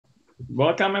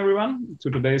Welcome, everyone, to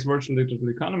today's Virtual Digital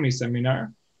Economy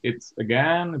seminar. It's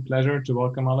again a pleasure to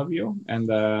welcome all of you and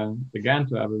again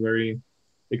to have a very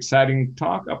exciting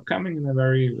talk upcoming and a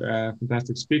very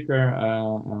fantastic speaker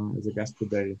as a guest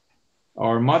today.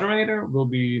 Our moderator will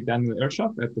be Daniel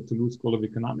Erschop at the Toulouse School of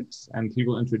Economics, and he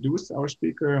will introduce our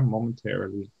speaker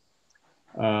momentarily.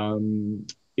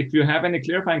 If you have any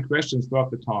clarifying questions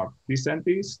throughout the talk, please send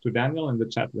these to Daniel in the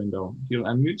chat window. He'll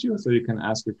unmute you so you can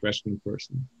ask your question in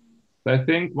person. So I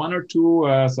think one or two,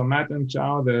 so Matt and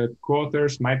Chao, the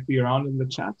co-authors, might be around in the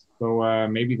chat. So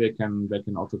maybe they can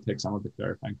also take some of the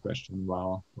clarifying questions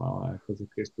while Kosuke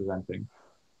is presenting.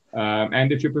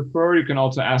 And if you prefer, you can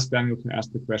also ask Daniel to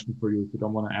ask the question for you if you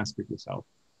don't want to ask it yourself.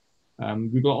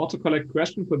 We will also collect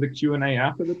questions for the Q&A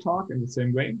after the talk in the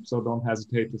same way, so don't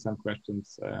hesitate to send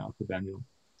questions to Daniel.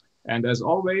 And as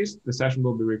always, the session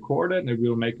will be recorded and we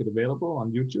will make it available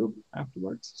on YouTube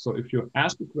afterwards. So if you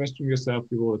ask a question yourself,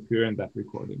 you will appear in that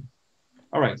recording.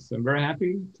 All right, so I'm very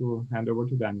happy to hand over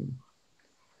to Daniel.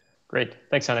 Great,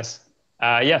 thanks, Hannes.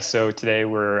 So today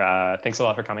thanks a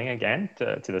lot for coming again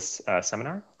to this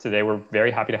seminar. Today we're very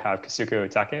happy to have Kosuke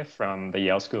Uetake from the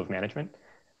Yale School of Management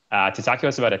to talk to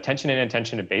us about attention and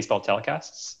inattention to baseball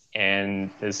telecasts.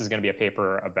 And this is gonna be a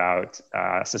paper about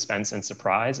suspense and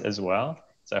surprise as well.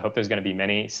 So I hope there's going to be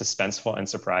many suspenseful and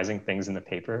surprising things in the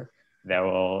paper that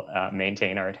will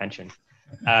maintain our attention.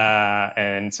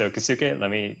 And so Kosuke, let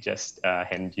me just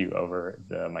hand you over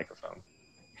the microphone.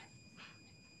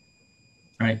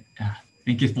 All right.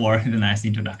 Thank you for the nice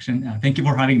introduction. Thank you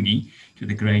for having me to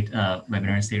the great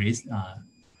webinar series.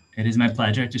 It is my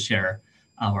pleasure to share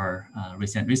our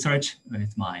recent research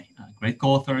with my great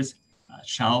co-authors,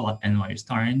 Chao at NYU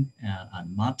Stern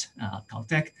and Matt at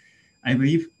Caltech.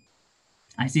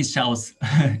 I see Chao's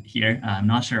here. I'm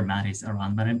not sure Matt is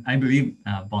around, but I believe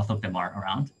both of them are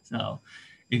around. So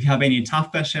if you have any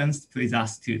tough questions, please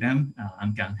ask to them.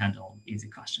 I'm going to handle easy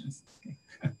questions. Okay.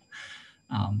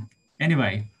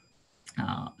 Anyway,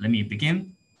 let me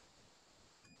begin.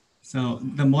 So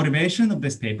the motivation of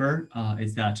this paper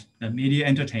is that the media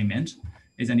entertainment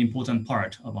is an important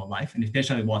part of our life, and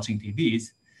especially watching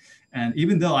TVs. And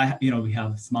even though we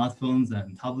have smartphones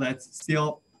and tablets,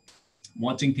 still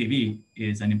watching TV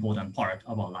is an important part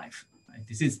of our life. Right?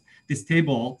 This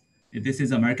table, this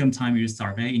is American Time Use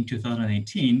Survey in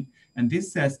 2018, and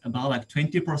this says about like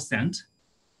 20%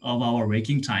 of our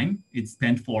waking time is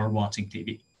spent for watching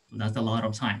TV. So that's a lot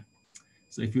of time.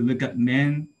 So if you look at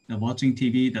men watching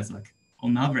TV, that's like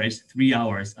on average 3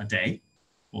 hours a day.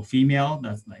 For female,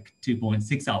 that's like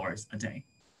 2.6 hours a day.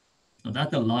 So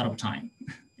that's a lot of time.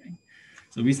 Okay?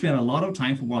 So we spend a lot of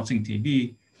time for watching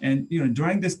TV. And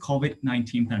during this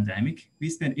COVID-19 pandemic,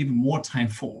 we spend even more time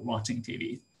for watching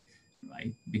TV,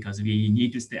 right? Because we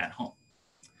need to stay at home.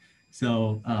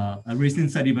 So a recent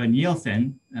study by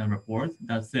Nielsen report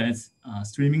that says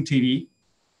streaming TV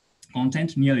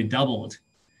content nearly doubled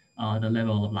the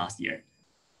level of last year.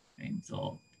 Okay?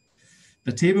 So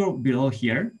the table below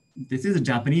here, this is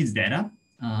Japanese data,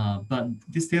 but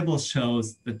this table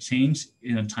shows the change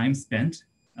in time spent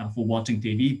for watching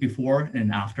TV before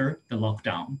and after the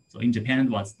lockdown. So in Japan, it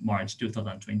was March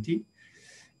 2020.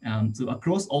 So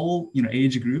across all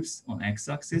age groups on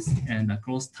x-axis and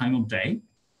across time of day,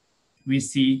 we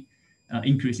see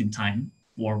increase in time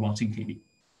for watching TV,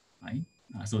 right?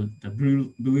 So the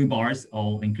blue bars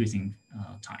all increasing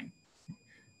time.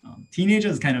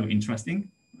 Teenagers is kind of interesting,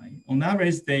 right? On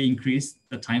average, they increase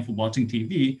the time for watching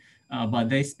TV, but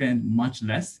they spend much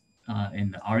less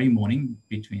in the early morning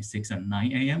between 6 and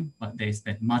 9 a.m., but they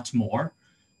spend much more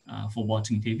for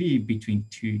watching TV between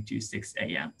 2 to 6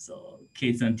 a.m. So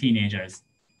kids and teenagers,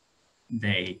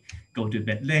 they go to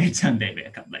bed late and they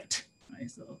wake up late, right?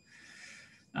 So,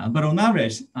 but on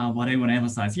average, what I want to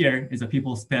emphasize here is that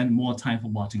people spend more time for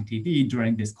watching TV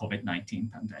during this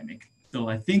COVID-19 pandemic. So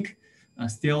I think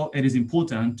still it is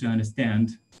important to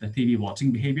understand the TV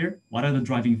watching behavior. What are the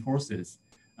driving forces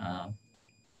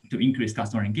to increase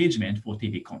customer engagement for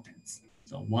TV contents?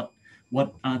 So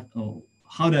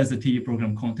how does the TV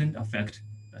program content affect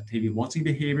TV watching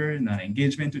behavior and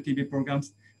engagement to TV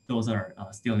programs? Those are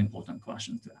still important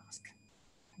questions to ask.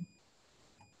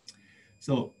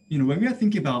 So when we are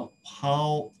thinking about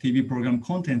how TV program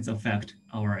contents affect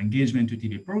our engagement to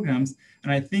TV programs,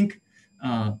 and I think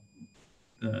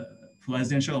the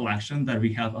presidential election that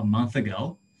we had a month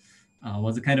ago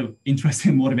was a kind of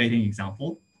interesting, motivating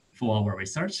example for our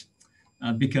research,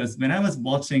 because when I was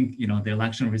watching, the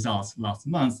election results last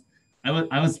month,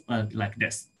 I was like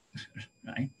this,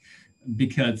 right?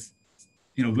 Because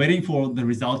waiting for the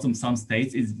results in some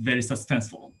states is very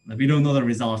suspenseful. Like, we don't know the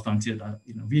results until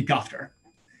the week after.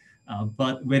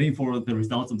 but waiting for the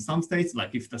results of some states,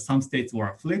 like if the some states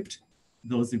were flipped,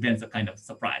 those events are kind of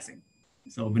surprising.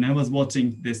 So when I was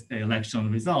watching this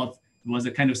election results, it was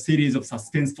a kind of series of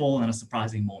suspenseful and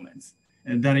surprising moments.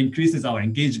 And that increases our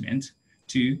engagement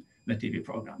to the TV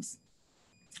programs.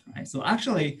 Right? So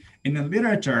actually, in the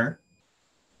literature,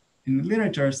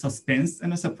 suspense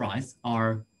and surprise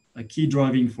are key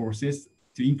driving forces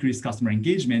to increase customer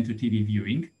engagement to TV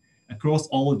viewing across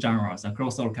all genres,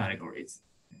 across all categories.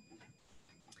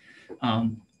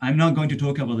 I'm not going to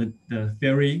talk about the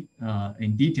theory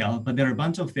in detail, but there are a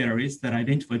bunch of theories that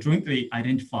jointly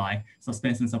identify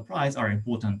suspense and surprise are an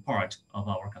important part of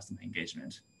our customer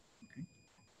engagement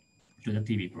to the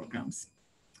TV programs.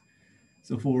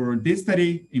 So for this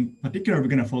study in particular, we're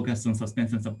going to focus on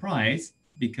suspense and surprise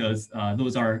because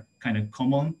those are kind of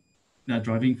common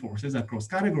driving forces across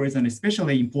categories and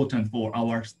especially important for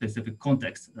our specific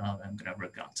context that I'm going to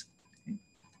look at.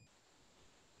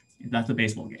 That's the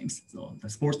baseball games. So the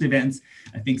sports events,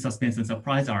 I think suspense and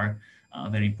surprise are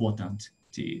very important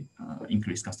to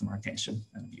increase customer attention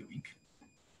and viewing.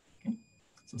 Okay.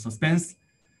 So suspense,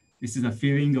 this is a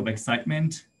feeling of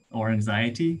excitement or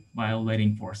anxiety while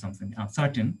waiting for something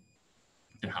uncertain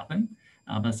to happen.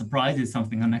 But surprise is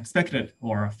something unexpected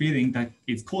or a feeling that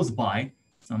is caused by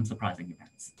some surprising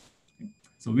events. Okay.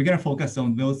 So we're going to focus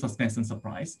on those suspense and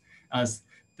surprise as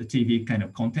the TV kind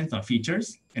of contents or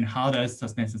features, and how does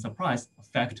suspense and surprise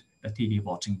affect the TV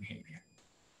watching behavior.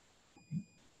 Okay.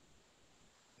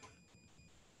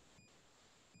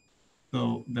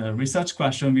 So the research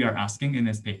question we are asking in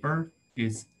this paper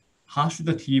is, how should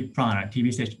the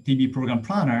TV program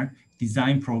planner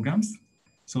design programs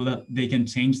so that they can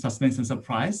change suspense and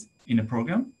surprise in a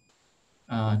program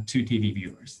to TV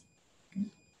viewers? Okay.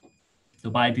 So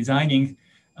by designing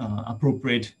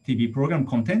appropriate TV program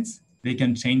contents, they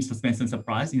can change suspense and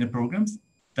surprise in the programs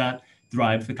that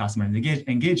drive the customer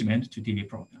engagement to TV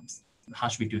programs. How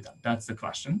should we do that? That's the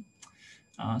question.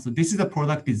 So this is a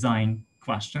product design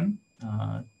question.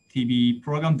 TV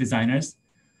program designers,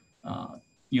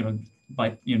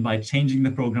 by changing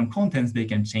the program contents, they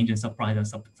can change the surprise and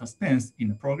suspense in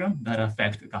the program that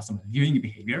affect the customer viewing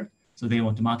behavior. So they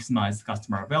want to maximize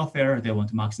customer welfare. They want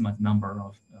to maximize the number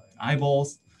of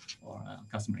eyeballs or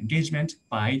customer engagement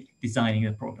by designing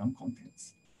the program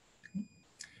contents. Okay.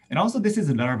 And also this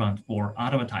is relevant for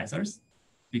advertisers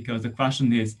because the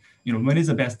question is, when is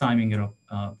the best timing,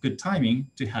 good timing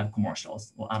to have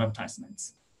commercials or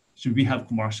advertisements? Should we have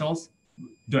commercials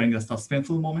during the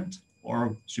suspenseful moment,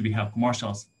 or should we have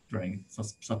commercials during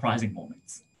surprising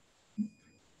moments?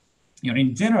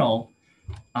 In general,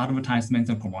 advertisements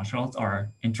and commercials are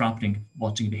interrupting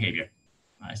watching behavior.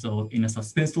 So in a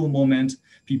suspenseful moment,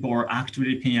 people are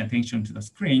actively paying attention to the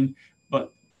screen,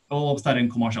 but all of a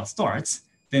sudden commercial starts,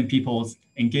 then people's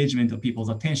engagement or people's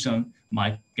attention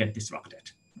might get disrupted.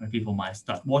 Right? People might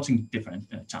start watching different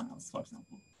channels, for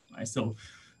example. Right? So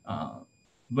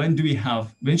when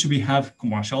should we have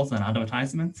commercials and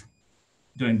advertisements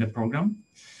during the program?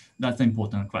 That's an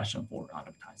important question for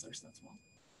advertisers as well.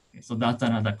 Okay, so that's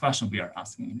another question we are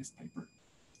asking in this paper.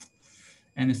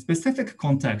 And the specific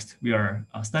context we are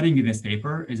studying in this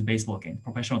paper is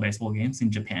professional baseball games in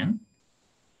Japan.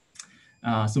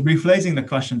 So rephrasing the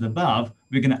questions above,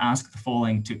 we're going to ask the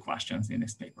following two questions in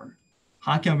this paper.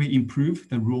 How can we improve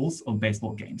the rules of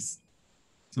baseball games?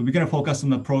 So we're going to focus on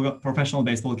the professional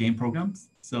baseball game programs.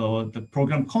 So the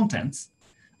program contents,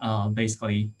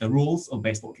 basically the rules of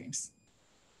baseball games.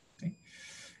 Okay.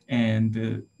 And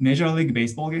the Major League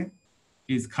Baseball game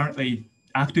is currently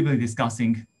actively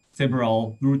discussing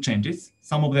several rule changes.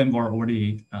 Some of them were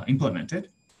already implemented,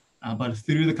 but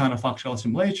through the kind of factual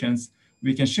simulations,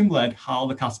 we can simulate how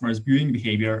the customer's viewing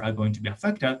behavior are going to be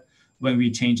affected when we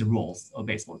change the rules of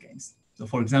baseball games. So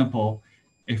for example,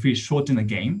 if we shorten a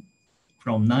game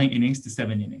from 9 innings to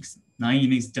 7 innings, 9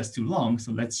 innings is just too long,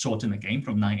 so let's shorten the game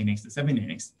from 9 innings to 7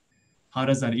 innings. How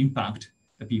does that impact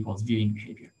the people's viewing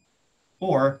behavior?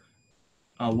 Or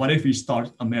what if we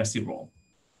start a mercy rule?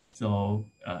 So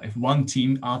if one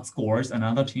team outscores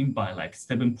another team by like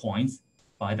 7 points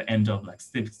by the end of like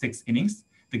six innings,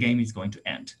 the game is going to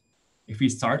end. If we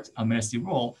start a mercy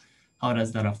rule, how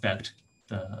does that affect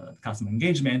the customer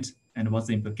engagement, and what's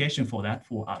the implication for that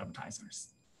for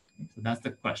advertisers? Okay, so that's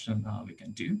the question we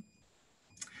can do.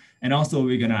 And also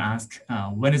we're going to ask,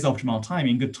 when is optimal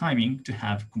timing, good timing to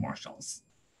have commercials?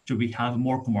 Should we have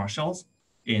more commercials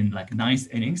in like 9th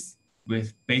innings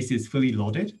with bases fully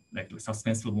loaded, like the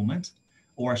suspenseful moment,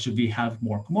 or should we have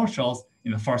more commercials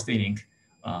in the first inning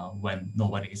when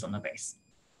nobody is on the base?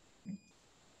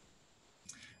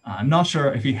 I'm not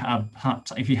sure if you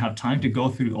have time to go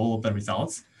through all of the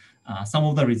results, Some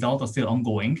of the results are still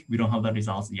ongoing. We don't have the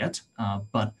results yet,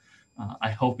 but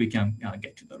I hope we can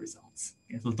get to the results.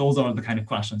 Okay, so those are the kind of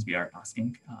questions we are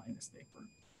asking in this paper.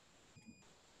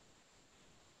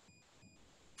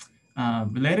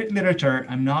 Related literature,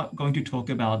 I'm not going to talk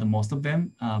about most of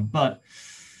them, but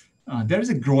there is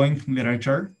a growing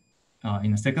literature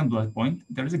in the second bullet point.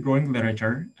 There is a growing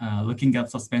literature looking at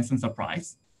suspense and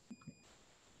surprise.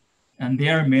 And they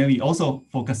are mainly also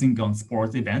focusing on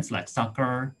sports events like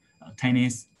soccer,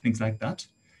 tennis, things like that.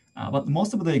 But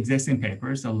most of the existing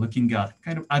papers are looking at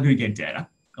kind of aggregate data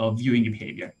of viewing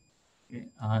behavior. Okay.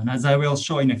 And as I will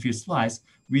show in a few slides,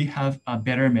 we have a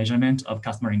better measurement of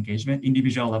customer engagement,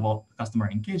 individual level customer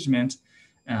engagement,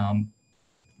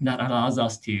 that allows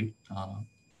us to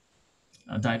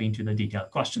dive into the detailed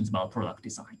questions about product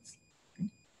designs. Okay.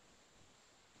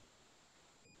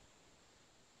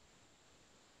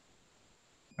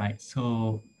 Right,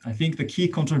 so I think the key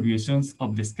contributions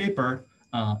of this paper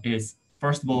is,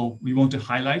 first of all, we want to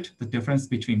highlight the difference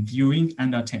between viewing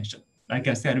and attention. Like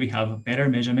I said, we have a better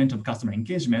measurement of customer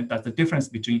engagement. That's the difference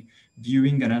between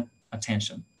viewing and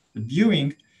attention. The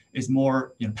viewing is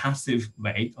more passive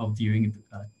way of viewing,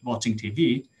 watching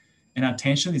TV, and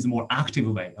attention is a more active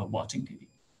way of watching TV.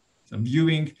 So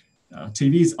viewing,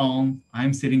 TV is on,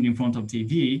 I'm sitting in front of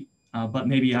TV, but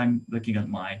maybe I'm looking at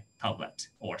my tablet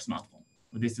or smartphone.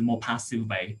 So this is a more passive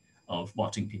way of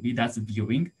watching TV. That's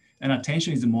viewing. And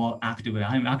attention is a more active way.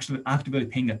 I'm actually actively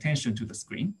paying attention to the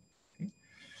screen. Okay?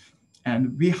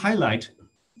 And we highlight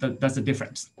that that's the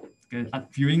difference. Okay?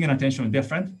 Viewing and attention are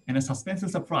different. And in suspense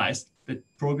and surprise, the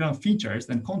program features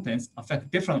and contents affect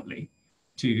differently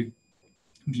to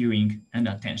viewing and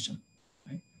attention.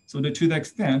 Right? So to the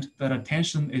extent that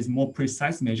attention is more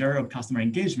precise measure of customer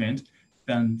engagement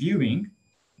than viewing,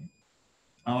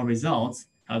 our results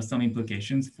have some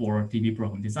implications for TV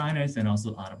program designers and also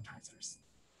advertisers.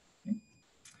 Okay?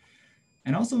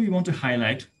 And also we want to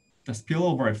highlight the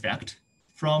spillover effect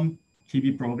from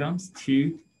TV programs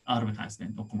to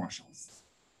advertisement or commercials.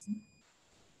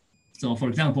 So for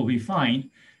example, we find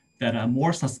that a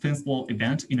more suspenseful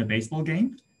event in a baseball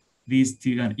game leads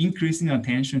to an increasing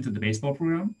attention to the baseball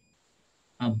program,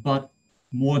 but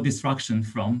more distraction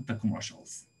from the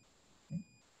commercials. Okay?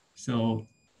 So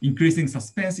increasing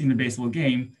suspense in the baseball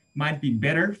game might be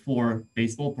better for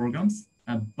baseball programs,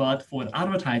 but for the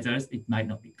advertisers, it might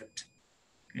not be good.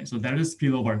 Okay, so there is a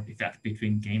spillover effect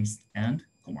between games and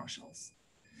commercials.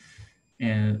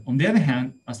 And on the other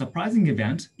hand, a surprising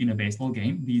event in a baseball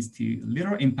game leads to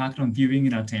little impact on viewing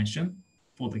and attention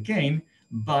for the game,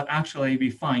 but actually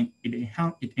we find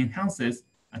it enhances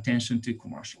attention to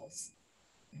commercials.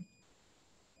 Okay.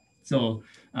 So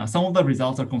some of the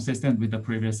results are consistent with the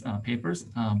previous papers,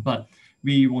 but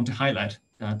we want to highlight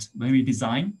that when we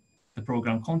design the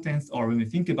program contents or when we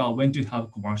think about when to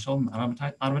have commercial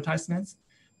and advertisements,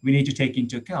 we need to take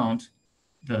into account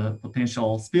the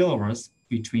potential spillovers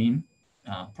between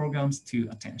programs to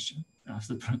attention,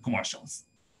 so commercials.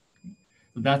 Okay.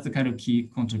 So that's the kind of key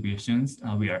contributions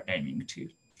we are aiming to.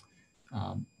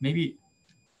 Maybe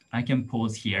I can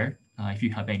pause here if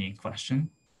you have any question.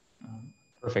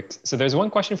 Perfect. So there's one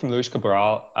question from Luis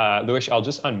Cabral. Luis, I'll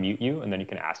just unmute you and then you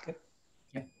can ask it.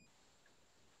 Yeah.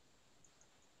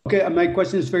 Okay, my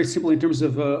question is very simple in terms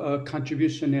of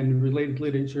contribution and related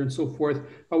literature and so forth.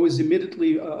 I was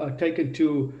immediately taken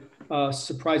to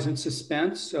Surprise and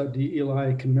Suspense, the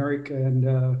Eli Kamerick and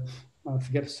I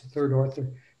forget the third author.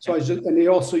 So and they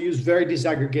also use very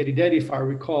disaggregated data, if I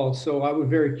recall. So I was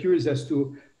very curious as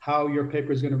to how your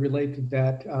paper is going to relate to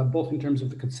that, both in terms of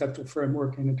the conceptual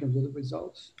framework and in terms of the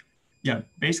results. Yeah,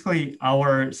 basically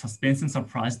our suspense and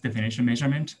surprise definition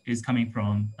measurement is coming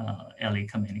from L.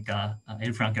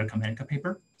 Frankel Kamenika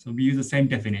paper. So we use the same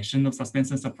definition of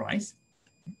suspense and surprise.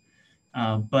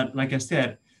 But like I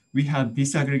said, we have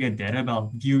disaggregated data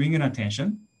about viewing and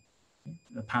attention,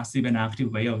 the passive and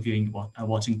active way of viewing,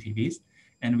 watching TVs.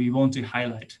 And we want to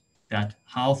highlight that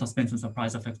how suspense and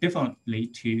surprise affect differently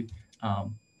to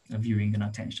viewing and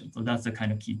attention. So that's the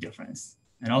kind of key difference.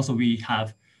 And also we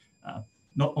have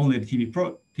not only the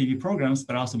TV programs,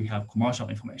 but also we have commercial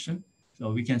information.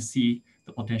 So we can see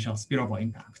the potential spillover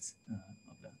impacts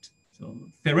of that. So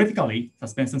theoretically,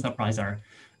 suspense and surprise are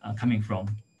coming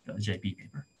from the JP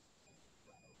paper.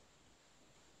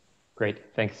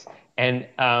 Great, thanks. And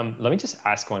let me just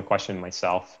ask one question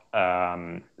myself.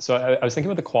 So I was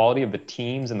thinking about the quality of the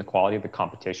teams and the quality of the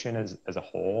competition as a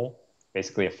whole,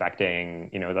 basically affecting,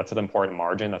 that's an important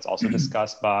margin that's also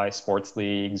discussed by sports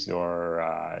leagues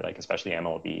or like especially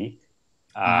MLB.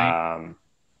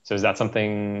 So is that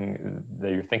something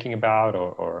that you're thinking about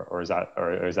or is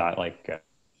that like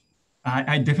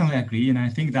I definitely agree, and I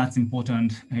think that's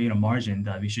important, margin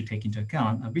that we should take into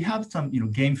account. We have some,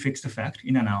 game fixed effect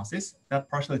in analysis that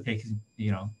partially takes,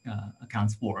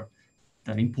 accounts for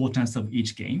the importance of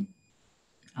each game.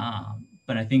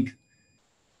 But I think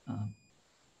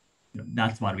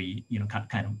that's what we,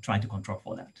 kind of try to control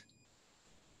for that.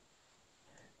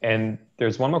 And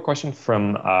there's one more question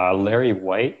from Larry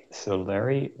White. So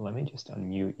Larry, let me just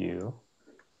unmute you.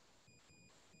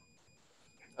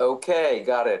 Okay,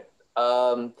 got it.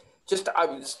 I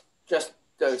was just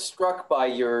struck by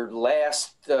your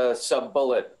last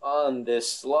sub-bullet on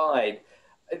this slide.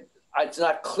 It's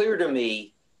not clear to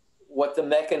me what the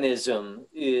mechanism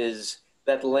is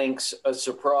that links a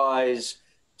surprise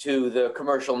to the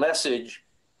commercial message,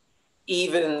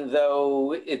 even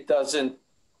though it doesn't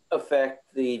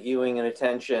affect the viewing and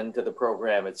attention to the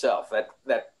program itself.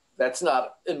 That's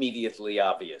not immediately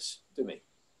obvious to me.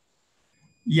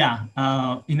 Yeah,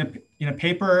 in a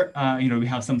paper, we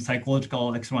have some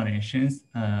psychological explanations.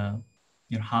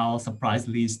 How surprise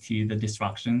leads to the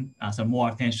distraction, so more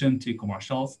attention to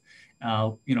commercials.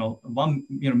 One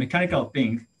mechanical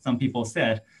thing some people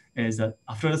said is that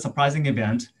after the surprising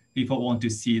event, people want to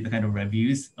see the kind of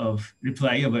reviews of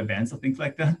replay of events or things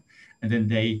like that, and then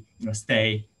they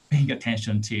stay paying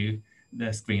attention to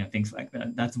the screen and things like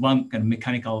that. That's one kind of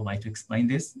mechanical way to explain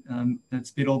this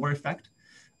spillover effect.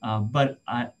 But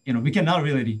we cannot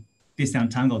really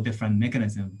disentangle different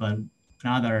mechanisms, but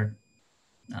rather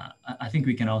I think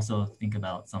we can also think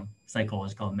about some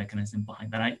psychological mechanism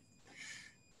behind that.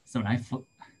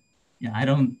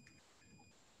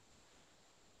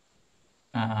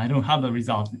 I don't have the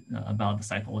result about the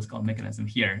psychological mechanism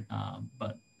here,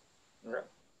 but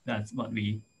that's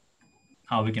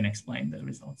how we can explain the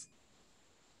results.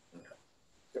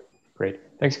 Great.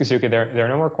 Thanks, Kosuke. There are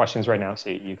no more questions right now,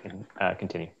 so you can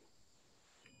continue.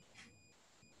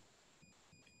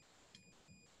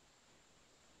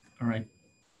 All right.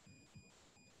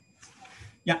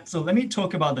 Yeah, so let me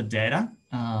talk about the data.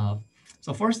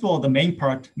 So first of all, the main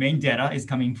data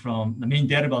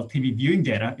about TV viewing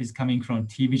data is coming from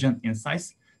TVision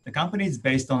Insights. The company is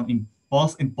based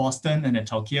both in Boston and in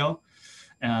Tokyo.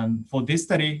 And for this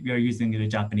study, we are using the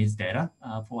Japanese data.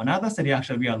 For another study,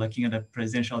 actually, we are looking at the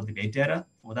presidential debate data.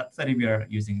 For that study, we are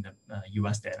using the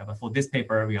US data. But for this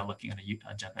paper, we are looking at the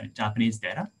Japanese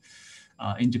data.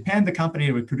 In Japan, the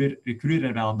company recruited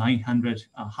about 900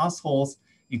 households,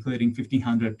 including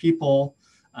 1,500 people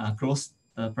across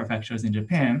the prefectures in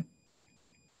Japan.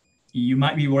 You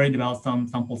might be worried about some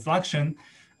sample selection.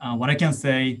 What I can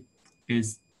say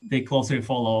is they closely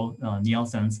follow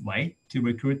Nielsen's way to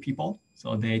recruit people.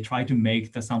 So they try to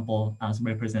make the sample as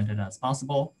represented as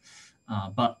possible,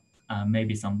 but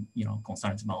maybe some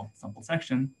concerns about sample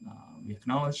selection, we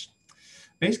acknowledge.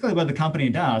 Basically what the company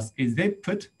does is they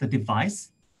put the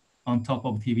device on top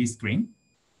of TV screen.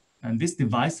 And this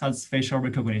device has facial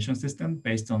recognition system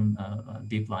based on a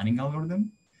deep learning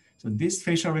algorithm. So this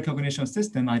facial recognition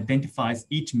system identifies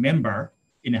each member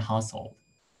in a household.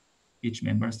 Each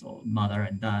member, so mother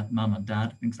and dad, mom and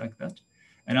dad, things like that.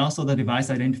 And also the device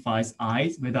identifies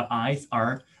eyes, whether eyes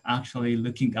are actually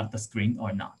looking at the screen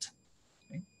or not.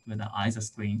 Okay? Whether eyes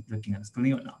are looking at the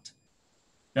screen or not.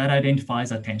 That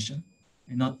identifies attention.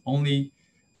 And not only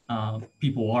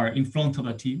people are in front of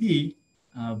the TV,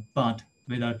 but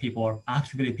whether people are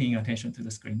actively paying attention to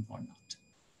the screen or not.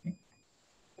 Okay?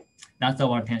 That's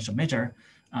our attention measure.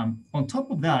 On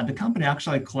top of that, the company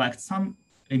actually collects some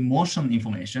emotion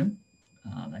information,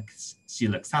 like she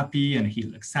looks happy and he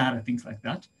looks sad and things like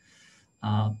that.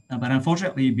 But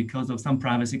unfortunately, because of some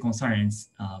privacy concerns,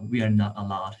 we are not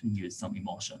allowed to use some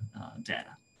emotion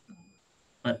data.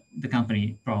 But the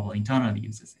company probably internally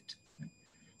uses it.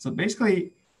 So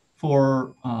basically,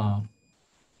 for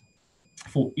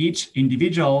each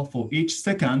individual, for each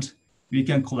second, we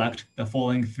can collect the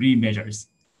following three measures,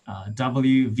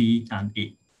 W, V, and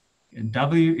E. And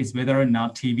W is whether or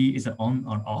not TV is on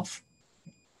or off.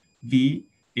 V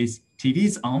is TV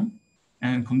is on,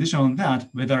 and condition on that,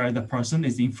 whether the person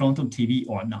is in front of TV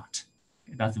or not.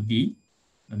 That's V,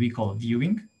 we call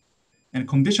viewing. And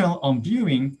conditional on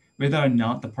viewing, whether or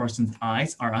not the person's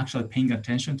eyes are actually paying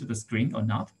attention to the screen or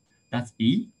not. That's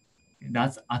E,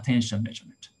 that's attention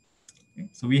measurement. Okay?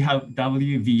 So we have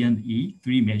W, V, and E,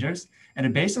 three measures.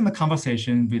 And based on the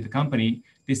conversation with the company,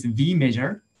 this V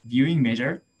measure, viewing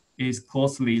measure, is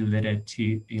closely related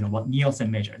to what Nielsen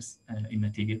measures in the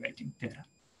TV rating data.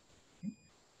 Okay?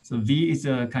 So V is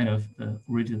a kind of the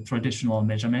traditional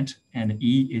measurement, and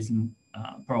E is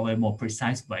probably a more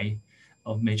precise way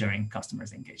of measuring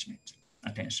customers' engagement,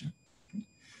 attention.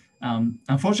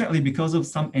 Unfortunately, because of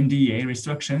some NDA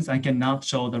restrictions, I cannot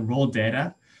show the raw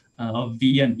data of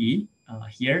V and E,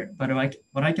 here, but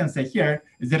what I can say here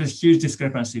is there is huge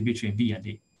discrepancy between B and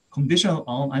D. Conditional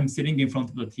on, I'm sitting in front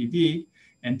of the TV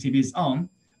and TV is on,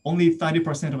 only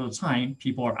 30% of the time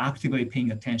people are actively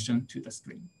paying attention to the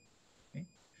screen. Okay?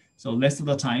 So less of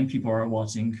the time people are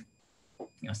watching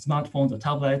smartphones or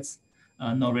tablets,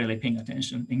 not really paying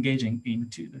attention, engaging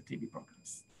into the TV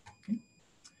programs. Okay?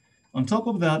 On top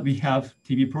of that, we have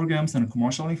TV programs and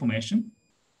commercial information.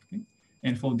 Okay?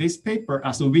 And for this paper,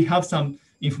 so we have some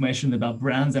information about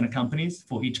brands and companies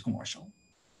for each commercial.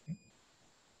 Okay?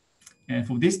 And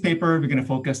for this paper, we're going to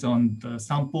focus on the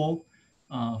sample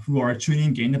who are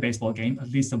tuning in the baseball game, at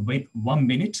least wait 1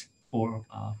 minute for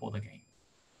the game.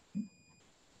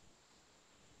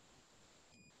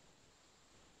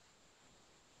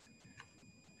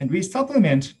 And we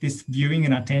supplement this viewing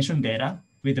and attention data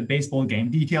with the baseball game,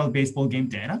 detailed baseball game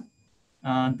data.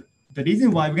 The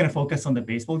reason why we're going to focus on the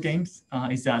baseball games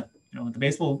is that the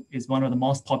baseball is one of the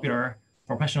most popular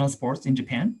professional sports in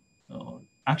Japan. So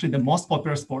actually, the most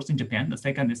popular sports in Japan. The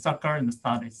second is soccer, and the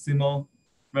third is sumo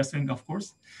wrestling, of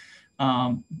course.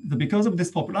 Because of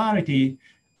this popularity,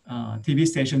 TV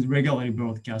stations regularly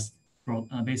broadcast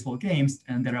baseball games,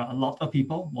 and there are a lot of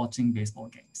people watching baseball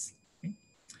games. Okay?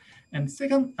 And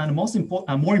second, and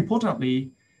more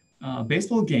importantly,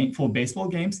 baseball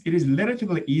games, it is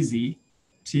relatively easy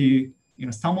to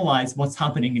summarize what's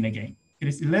happening in a game. It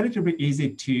is relatively easy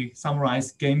to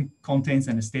summarize game contents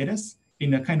and status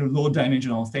in a kind of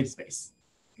low-dimensional state space,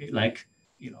 okay? Like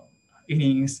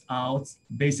innings, outs,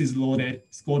 bases loaded,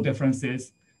 score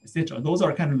differences, etc. Those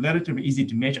are kind of relatively easy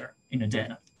to measure in the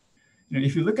data.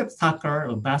 If you look at soccer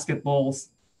or basketballs,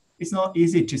 it's not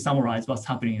easy to summarize what's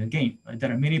happening in the game. Right?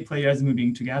 There are many players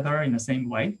moving together in the same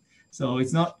way. So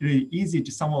it's not really easy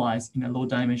to summarize in a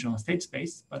low-dimensional state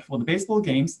space. But for the baseball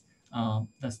games,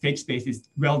 the state space is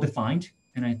well-defined,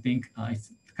 and I think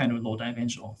it's kind of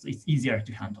low-dimensional, so it's easier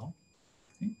to handle.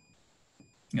 Okay?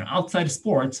 Outside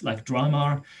sports, like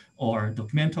drama or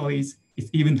documentaries, it's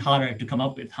even harder to come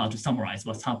up with how to summarize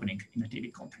what's happening in the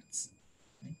TV contents.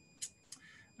 Okay?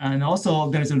 And also,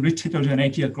 there's a rich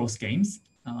heterogeneity across games.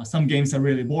 Some games are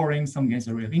really boring, some games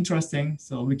are really interesting,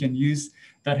 so we can use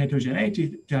that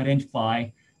heterogeneity to identify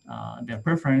their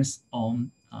preference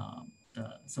on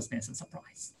the suspense and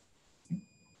surprise. Okay.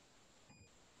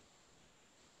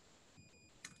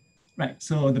 Right,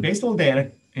 so the baseball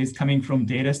data is coming from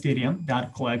Data Stadium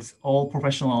that collects all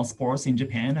professional sports in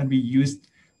Japan, and we used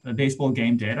the baseball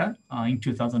game data in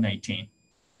 2018.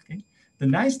 Okay. The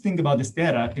nice thing about this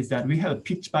data is that we have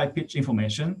pitch-by-pitch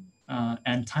information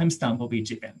and timestamp of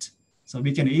each event. So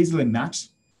we can easily match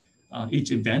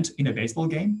each event in a baseball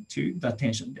game to the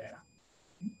attention data.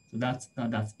 So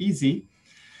that's easy.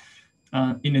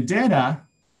 In the data,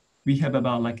 we have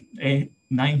about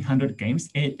 900 games,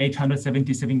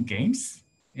 877 games.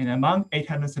 And among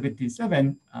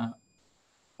 877,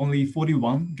 only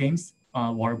 41 games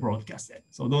were broadcasted.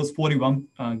 So those 41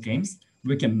 games,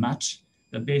 we can match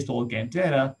the baseball game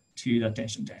data to the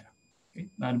attention data. Okay.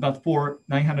 But for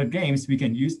 900 games, we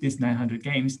can use these 900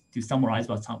 games to summarize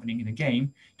what's happening in the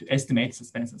game to estimate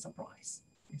suspense and surprise.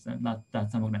 Okay. So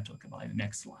that's what I'm going to talk about in the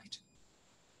next slide.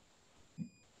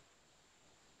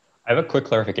 I have a quick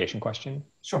clarification question.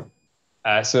 Sure.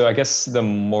 So I guess the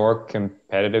more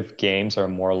competitive games are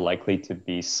more likely to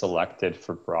be selected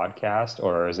for broadcast,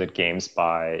 or is it games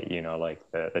by, like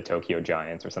the Tokyo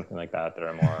Giants or something like that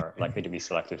are more likely to be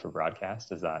selected for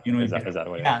broadcast? Is that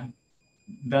what it is?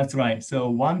 That's right. So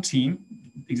one team,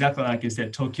 exactly like you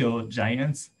said, Tokyo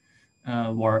Giants,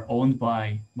 were owned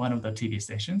by one of the TV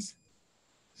stations.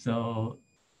 So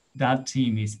that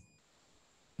team is,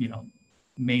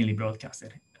 mainly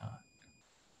broadcasted.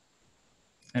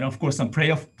 And of course, some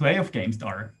playoff games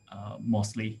are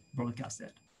mostly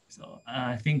broadcasted. So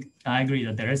I think I agree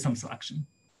that there is some selection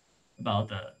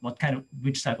about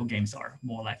which type of games are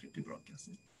more likely to be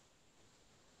broadcasted.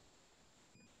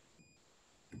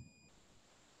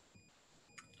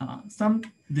 Some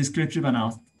descriptive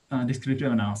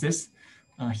analysis.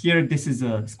 Here, this is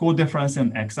a score difference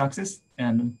on x-axis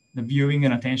and the viewing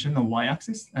and attention on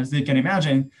y-axis. As you can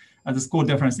imagine, as the score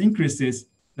difference increases,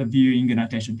 the viewing and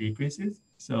attention decreases.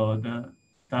 So the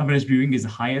average viewing is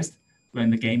highest when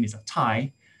the game is a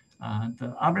tie.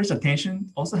 The average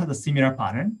attention also has a similar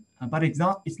pattern, but it's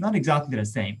not exactly the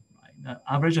same. Right? The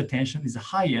average attention is the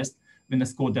highest when the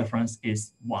score difference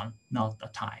is 1, not a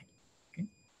tie. Okay?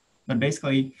 But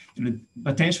basically,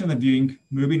 attention and viewing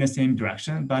move in the same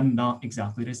direction, but not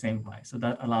exactly the same way. So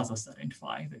that allows us to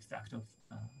identify the effect of,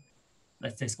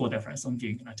 let's say, score difference on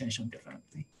viewing and attention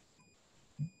differently.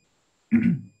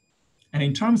 And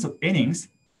in terms of innings,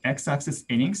 x-axis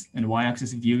innings and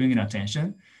y-axis viewing and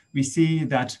attention, we see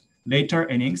that later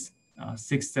innings,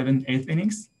 6th, 7th, 8th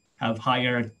innings, have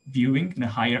higher viewing and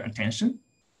higher attention.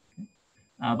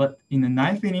 But in the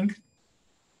 9th inning,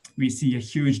 we see a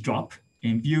huge drop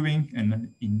in viewing and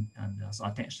also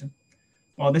attention.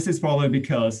 Well, this is probably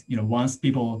because once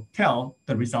people tell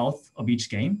the results of each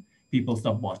game, people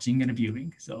stop watching and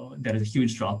viewing. So there is a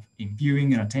huge drop in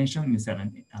viewing and attention in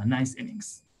 7th, 9th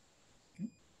innings. Okay.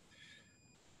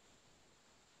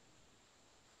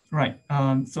 Right.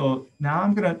 So now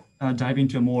I'm gonna dive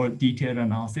into a more detailed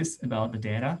analysis about the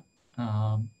data.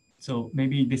 So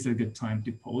maybe this is a good time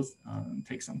to pause and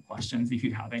take some questions if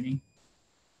you have any.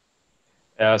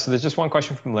 So there's just one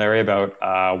question from Larry about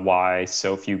why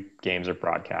so few games are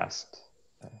broadcast.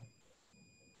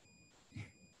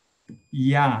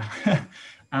 Yeah,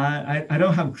 I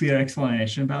don't have a clear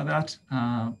explanation about that.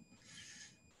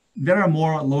 There are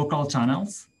more local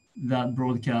channels that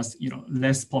broadcast,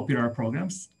 less popular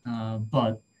programs.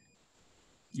 But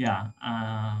yeah,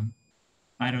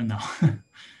 I don't know.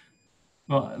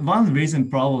 Well, one reason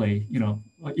probably,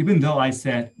 even though I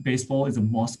said baseball is the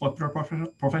most popular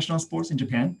professional sports in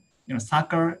Japan,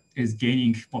 soccer is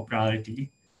gaining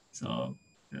popularity. So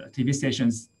the TV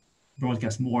stations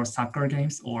broadcast more soccer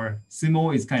games, or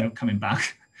sumo is kind of coming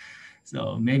back.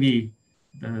 So maybe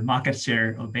the market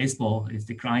share of baseball is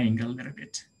declining a little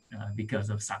bit because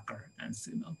of soccer and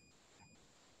sumo.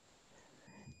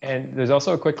 And there's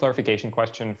also a quick clarification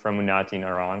question from Munati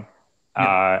Narang.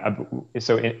 Yeah.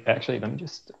 Actually, let me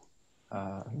just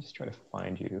try to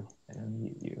find you and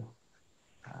unmute you.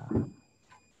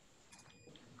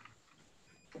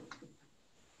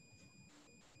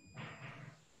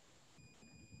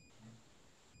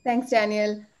 Thanks,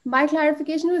 Daniel. My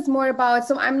clarification was more about,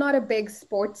 so I'm not a big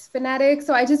sports fanatic,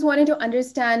 so I just wanted to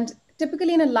understand,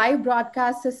 typically in a live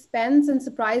broadcast, suspense and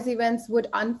surprise events would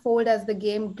unfold as the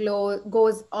game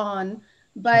goes on.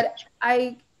 But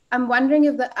I'm wondering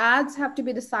if the ads have to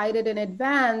be decided in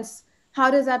advance, how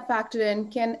does that factor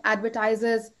in? Can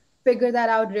advertisers figure that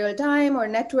out real time, or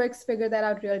networks figure that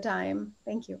out real time?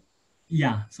 Thank you.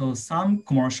 Yeah, so some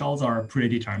commercials are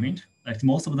predetermined. Like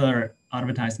most of the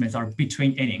advertisements are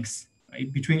between innings,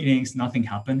 right? Between innings, nothing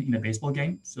happened in the baseball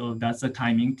game. So that's the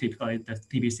timing typically the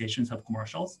TV stations have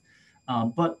commercials.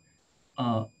 But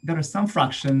there is some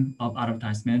fraction of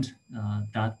advertisement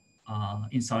that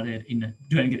inserted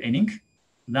during the inning.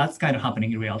 That's kind of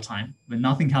happening in real time. When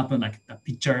nothing happened, like the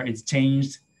pitcher is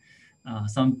changed,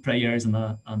 some players on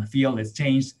the field is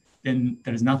changed, then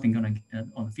there's nothing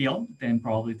on the field, then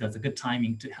probably that's a good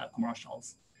timing to have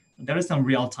commercials. There is some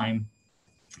real-time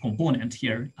component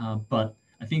here, but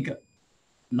I think a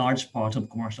large part of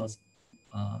commercials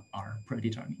are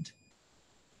predetermined.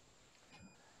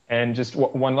 And just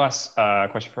one last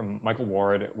question from Michael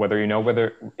Ward,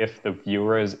 whether if the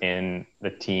viewer is in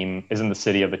the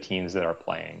city of the teams that are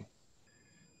playing.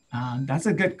 That's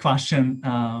a good question.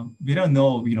 We don't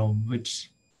know, which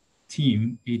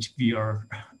team each viewer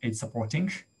is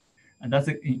supporting. And that's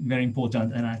a very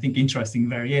important and I think interesting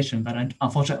variation, but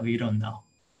unfortunately we don't know.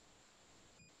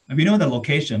 And we know the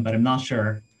location, but I'm not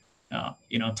sure,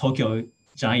 Tokyo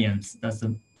Giants, that's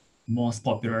the most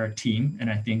popular team. And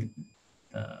I think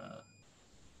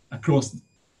across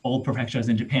all prefectures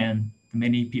in Japan,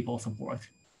 many people support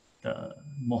the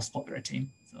most popular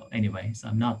team. So anyway, so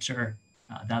I'm not sure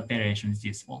that variation is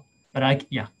useful, but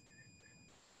yeah.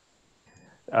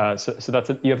 So that's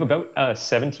it. You have about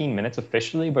 17 minutes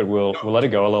officially, but we'll let it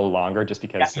go a little longer just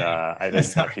because I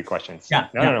just have a few questions. Yeah.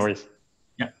 No worries.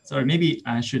 Yeah. So maybe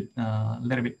I should a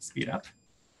little bit speed up.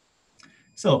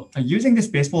 So using this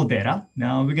baseball data,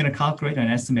 now we're going to calculate and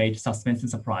estimate suspense and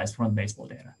surprise from baseball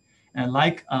data. And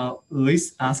like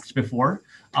Luis asked before,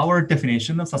 our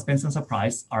definition of suspense and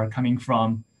surprise are coming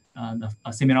from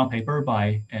a seminal paper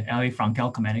by Eli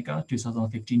Frankel Kamenika,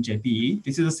 2015 JPE.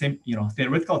 This is the same,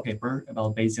 theoretical paper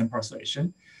about Bayesian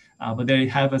persuasion, but they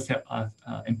have a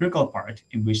empirical part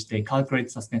in which they calculate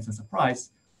suspense and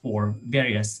surprise for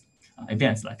various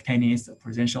events like tennis,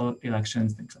 presidential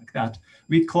elections, things like that.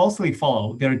 We closely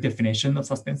follow their definition of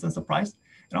suspense and surprise.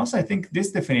 And also, I think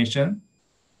this definition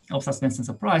of suspense and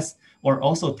surprise were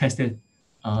also tested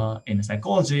in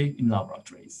psychology in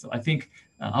laboratories. So I think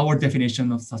our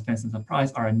definition of suspense and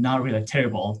surprise are not really a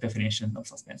terrible definition of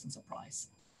suspense and surprise.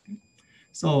 Okay.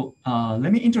 So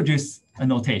let me introduce a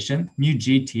notation, mu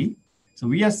GT. So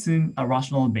we assume a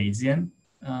rational Bayesian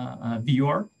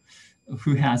viewer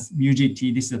who has mu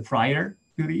GT. This is a prior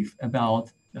belief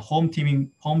about the home team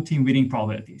winning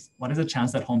probabilities. What is the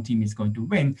chance that home team is going to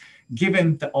win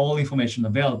given all information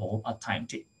available at time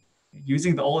t?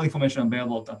 Using the all information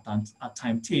available at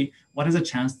time t, what is the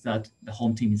chance that the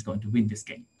home team is going to win this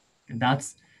game? And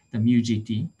that's the mu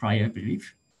GT prior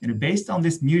belief. And based on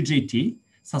this mu GT,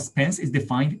 suspense is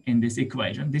defined in this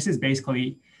equation. This is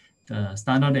basically the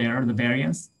standard error, the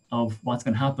variance of what's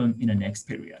going to happen in the next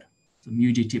period. So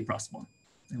mu GT plus 1.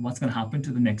 And what's going to happen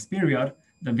to the next period,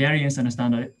 the variance and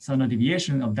the standard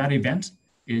deviation of that event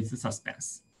is the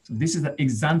suspense. So this is the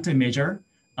ex ante measure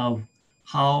of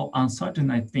how uncertain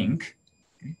I think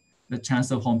the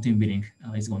chance of home team winning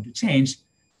is going to change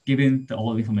given the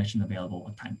all information available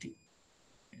at time t.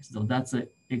 Okay, so that's the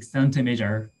ex ante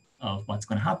measure of what's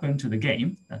going to happen to the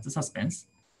game. That's the suspense.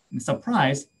 And the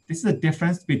surprise, this is the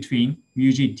difference between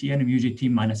mu GT and mu GT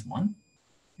minus 1.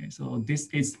 Okay, so this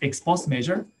is ex post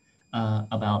measure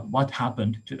about what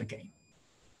happened to the game.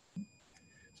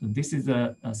 So this is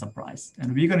a surprise.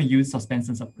 And we're going to use suspense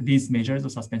and these measures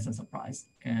of suspense and surprise.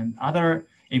 And other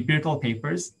empirical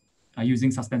papers using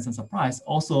suspense and surprise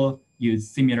also use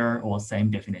similar or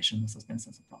same definition of suspense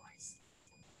and surprise.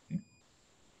 Okay.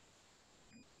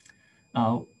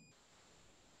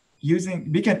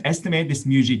 We can estimate this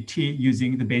mu GT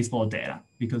using the baseball data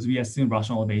because we assume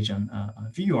rational Bayesian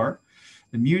viewer.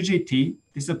 The mu GT,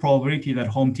 this is a probability that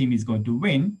home team is going to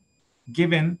win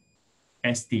given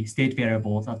ST, state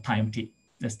variables at time t.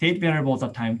 The state variables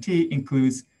at time t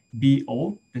includes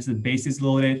BO, this is bases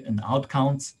loaded and out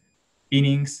counts,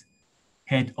 innings,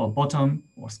 head or bottom,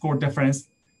 or score difference.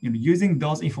 Using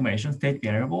those information, state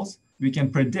variables, we can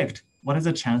predict what is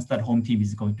the chance that home team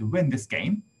is going to win this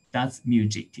game. That's mu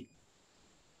GT.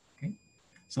 Okay,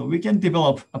 so we can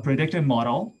develop a predictive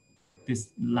model, this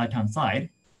right-hand side,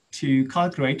 to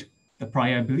calculate the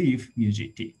prior belief mu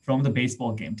GT from the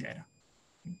baseball game data.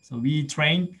 So we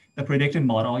train the predictive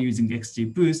model using the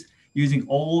XGBoost, using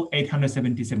all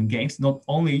 877 games, not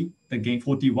only the game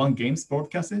 41 games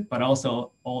broadcasted, but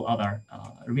also all other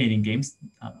remaining games,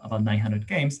 about 900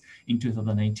 games in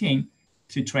 2018,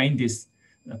 to train this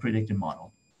predictive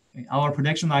model. Okay. Our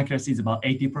prediction accuracy is about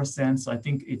 80%, so I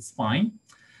think it's fine.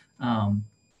 And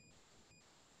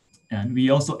we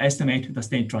also estimate the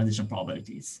state transition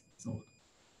probabilities. So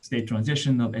state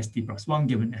transition of ST plus 1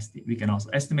 given ST. We can also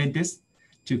estimate this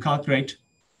to calculate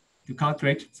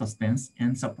suspense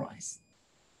and surprise.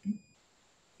 Okay.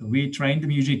 So we trained the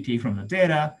mu GT from the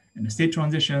data, and the state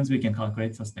transitions we can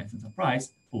calculate suspense and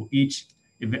surprise for each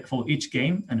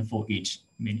game and for each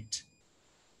minute.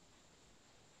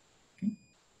 Okay.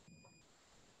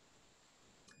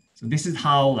 So this is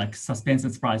how suspense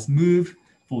and surprise move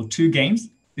for 2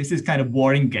 games. This is kind of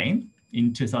boring game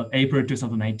in April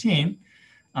 2019.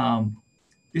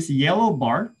 This yellow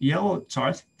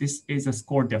chart, this is a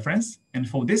score difference. And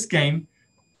for this game,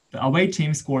 the away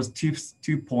team scores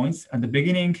two points at the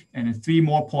beginning and 3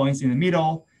 more points in the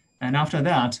middle. And after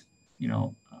that,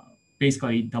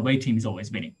 basically the away team is always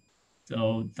winning.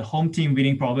 So the home team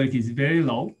winning probability is very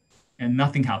low and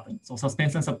nothing happened. So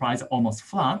suspense and surprise are almost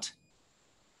flat.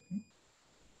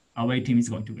 Away team is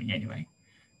going to win anyway.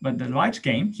 But the right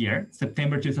game here,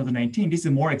 September 2019, this is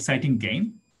a more exciting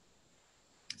game.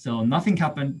 So nothing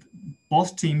happened.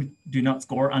 Both teams do not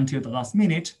score until the last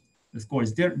minute. The score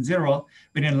is 0.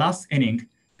 But in the last inning,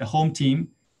 the home team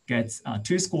gets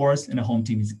 2 scores and the home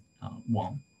team is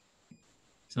 1.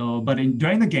 So, but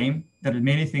during the game, there are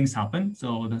many things happen.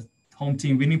 So the home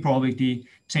team winning probability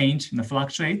change and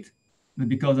fluctuate. And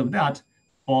because of that,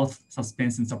 both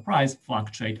suspense and surprise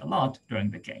fluctuate a lot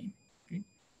during the game. Okay?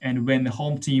 And when the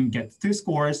home team gets 2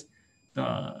 scores,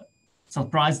 the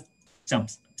surprise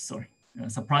jumps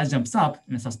up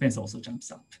and the suspense also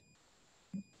jumps up.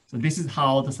 So this is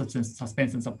how the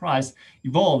suspense and surprise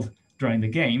evolve during the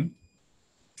game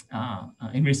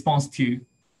in response to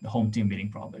the home team winning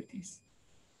probabilities.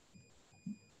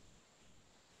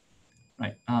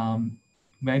 Right.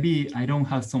 Maybe I don't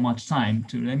have so much time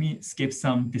to let me skip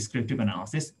some descriptive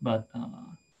analysis, but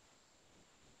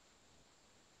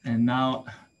and now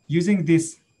using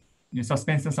this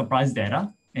suspense and surprise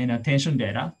data and attention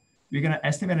data, we're going to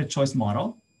estimate a choice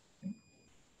model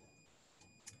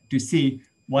to see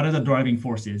what are the driving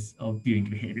forces of viewing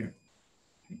behavior.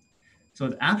 Okay. So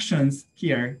the actions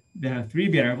here, there are 3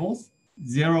 variables.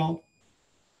 0,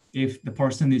 if the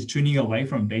person is tuning away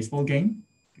from a baseball game.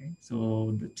 Okay.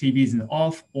 So the TV is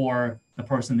off or the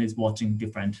person is watching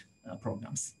different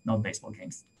programs, not baseball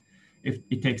games. If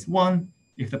it takes 1,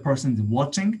 if the person is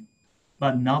watching,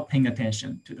 but not paying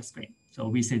attention to the screen. So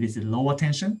we say this is low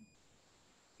attention.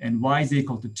 And y is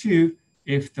equal to 2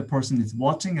 if the person is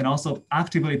watching and also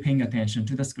actively paying attention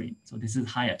to the screen. So this is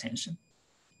high attention.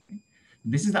 Okay.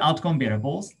 This is the outcome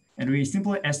variables, and we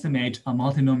simply estimate a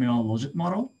multinomial logic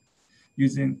model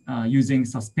using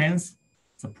suspense,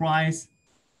 surprise,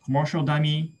 commercial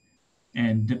dummy,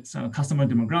 and customer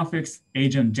demographics,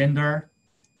 age and gender,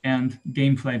 and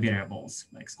gameplay variables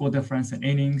like score difference and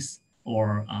innings,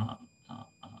 or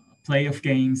play of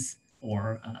games,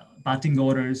 or batting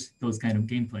orders, those kind of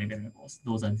gameplay variables.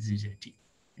 Those are DGJT.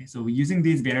 Okay, so using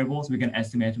these variables, we can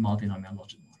estimate multinomial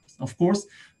logic models. Of course,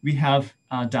 we have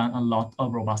done a lot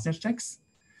of robustness checks,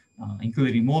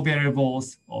 including more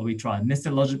variables, or we try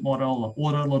nested logic model or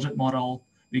order logic model.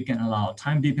 We can allow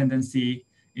time dependency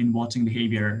in watching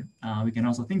behavior. We can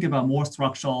also think about more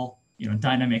structural,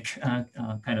 dynamic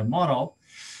kind of model.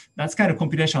 That's kind of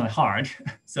computationally hard.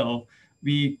 So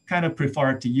we kind of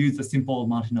prefer to use a simple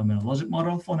multinomial logic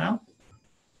model for now.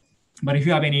 But if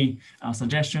you have any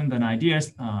suggestions and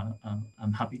ideas,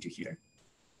 I'm happy to hear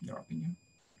your opinion.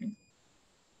 Okay.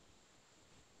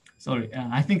 Sorry,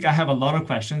 I think I have a lot of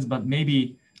questions, but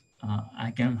maybe I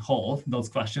can hold those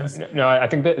questions. No, I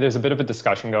think that there's a bit of a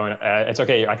discussion going. It's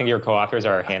okay. I think your co-authors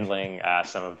are handling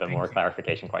some of the more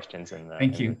clarification questions in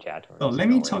the chat. So let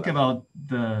me talk about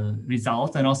the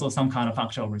results and also some kind of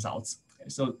factual results. Okay,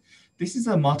 so this is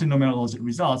a multinomial logic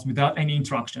results without any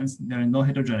interactions. There is no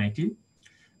heterogeneity.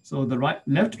 So the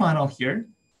left panel here,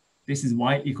 this is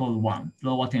y equal to 1,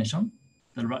 low attention.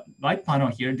 The right panel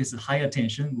here, this is high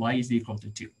attention, y is equal to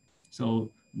 2.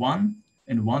 So 1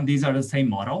 and 1, these are the same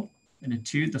model. And the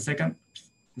 2, the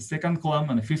second column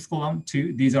and the fifth column,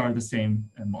 2, these are the same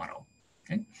model.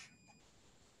 Okay.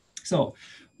 So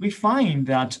we find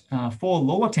that for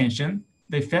low attention,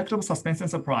 the effect of suspense and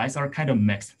surprise are kind of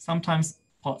mixed. Sometimes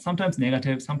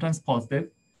negative, sometimes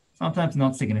positive, sometimes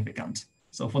not significant.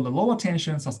 So for the low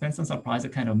attention, suspense and surprise are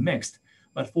kind of mixed.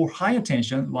 But for high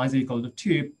attention, y is equal to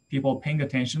 2, people paying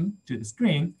attention to the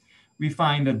screen, we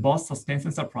find that both suspense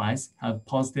and surprise have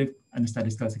positive and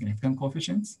statistically significant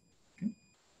coefficients. Okay.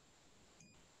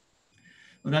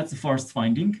 Well, that's the first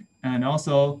finding. And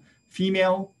also,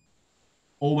 female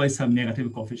always have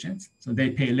negative coefficients. So they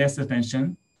pay less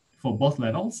attention for both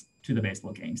levels to the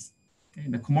baseball games. Okay.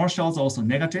 The commercials are also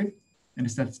negative and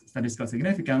statistically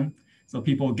significant. So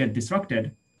people get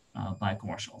distracted by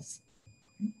commercials.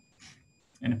 Okay.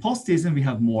 And in postseason, we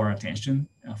have more attention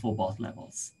for both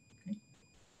levels. Okay.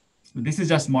 So this is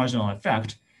just marginal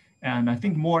effect. And I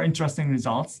think more interesting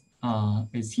results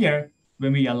is here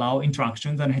when we allow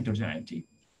interactions and heterogeneity.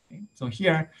 Okay. So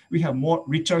here we have more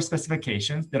richer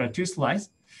specifications. There are 2 slides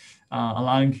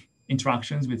allowing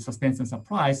interactions with suspense and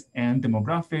surprise and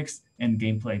demographics and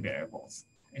gameplay variables.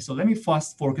 Okay. So let me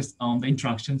first focus on the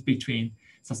interactions between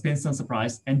suspense and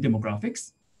surprise and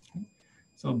demographics. Okay.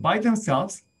 So by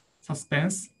themselves,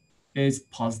 suspense is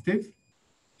positive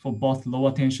for both low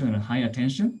attention and high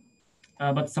attention.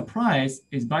 But surprise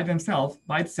is by itself,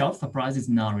 surprise is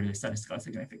not really statistically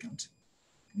significant.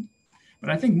 Okay. But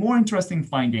I think more interesting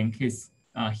finding is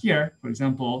here, for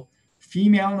example,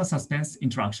 female and suspense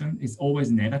interaction is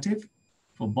always negative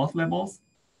for both levels.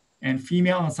 And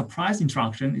female and surprise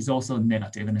interaction is also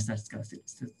negative and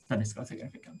statistically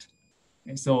significant.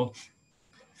 And so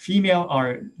female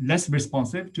are less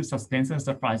responsive to suspense and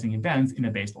surprising events in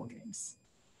the baseball games.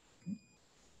 Okay.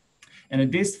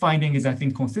 And this finding is, I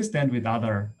think, consistent with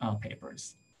other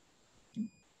papers. Okay.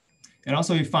 And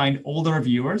also we find older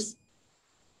viewers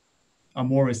are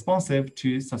more responsive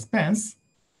to suspense,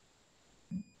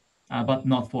 but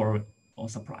not for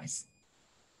surprise.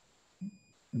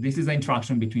 This is the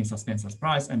interaction between suspense and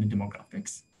surprise and the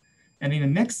demographics. And in the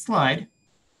next slide,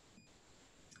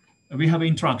 we have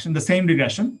interaction, the same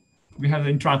regression. We have the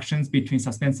interactions between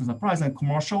suspense and surprise and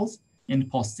commercials in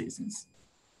post seasons.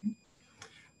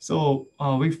 So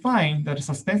we find that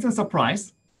suspense and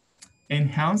surprise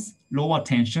enhance low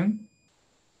attention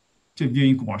to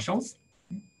viewing commercials.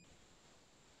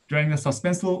 During the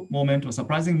suspenseful moment or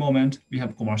surprising moment, we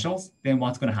have commercials, then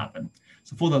what's going to happen?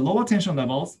 So for the low attention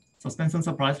levels, suspense and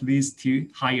surprise leads to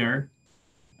higher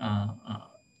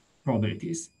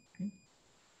probabilities.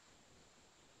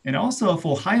 And also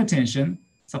for high attention,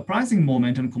 surprising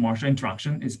moment and commercial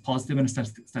interaction is positive and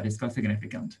statistically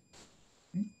significant.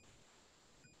 Okay.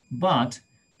 But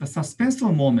the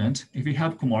suspenseful moment, if we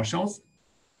have commercials,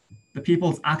 the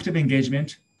people's active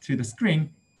engagement to the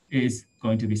screen is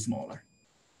going to be smaller.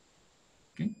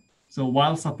 Okay. So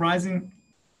while surprise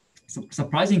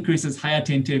increases high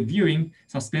attentive viewing,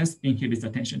 suspense inhibits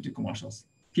attention to commercials.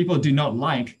 People do not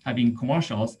like having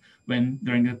commercials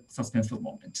during the suspenseful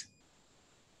moment.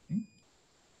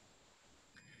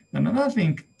 Another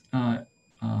thing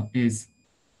is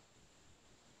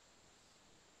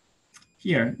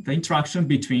here, the interaction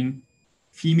between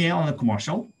female and the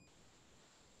commercial.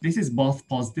 This is both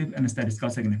positive and statistically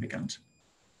significant.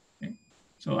 Okay.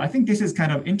 So I think this is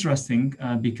kind of interesting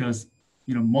because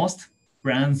most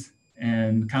brands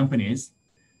and companies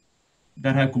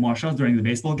that have commercials during the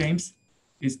baseball games,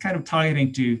 is kind of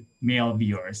targeting to male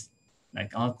viewers,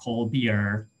 like alcohol,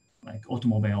 beer, like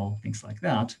automobile, things like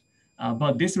that.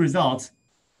 But this results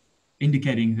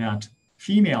indicating that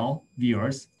female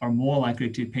viewers are more likely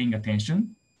to paying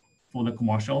attention for the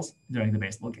commercials during the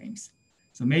baseball games.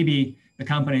 So maybe the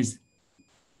companies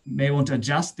may want to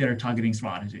adjust their targeting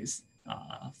strategies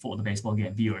for the baseball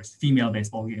game viewers, female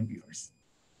baseball game viewers.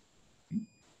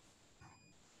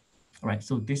 All right,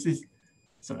 so this is,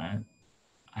 so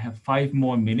I have 5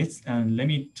 more minutes, and let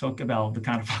me talk about the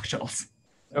counterfactuals.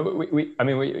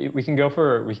 We can go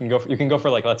for you can go for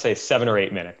like, let's say 7 or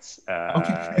 8 minutes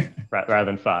Okay. rather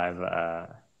than 5.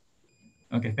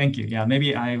 Okay, thank you. Yeah,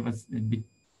 maybe I was a bit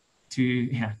too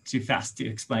fast to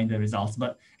explain the results,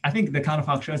 but I think the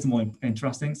counterfactual is more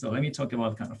interesting. So let me talk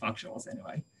about counterfactuals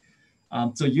anyway.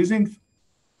 So using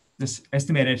this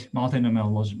estimated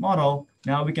multinomial logic model,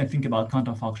 now we can think about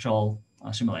counterfactual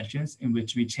simulations in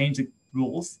which we change the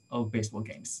rules of baseball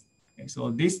games. Okay, so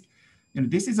this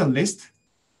is a list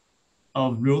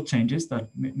of rule changes that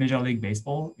Major League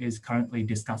Baseball is currently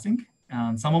discussing.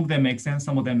 And some of them make sense,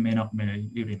 some of them may not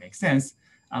really make sense,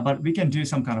 but we can do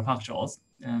some counterfactuals.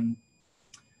 And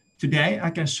today I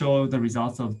can show the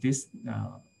results of this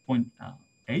 0.8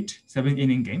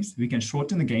 7-inning games. We can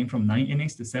shorten the game from 9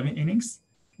 innings to 7 innings.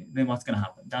 Okay, then what's going to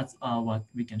happen? That's what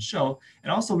we can show.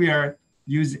 And also we are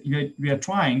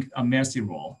trying a mercy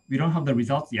rule. We don't have the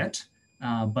results yet,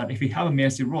 but if we have a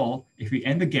mercy rule, if we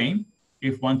end the game,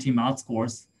 if one team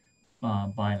outscores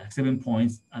by like 7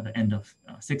 points at the end of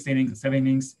 6 innings or 7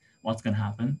 innings, what's going to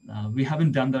happen? We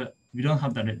don't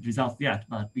have the results yet,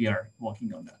 but we are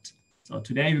working on that. So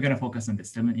today we're going to focus on the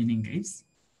 7-inning games.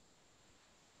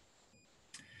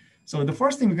 So the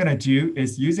first thing we're going to do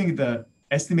is using the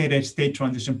estimated state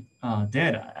transition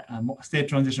state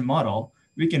transition model,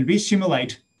 we can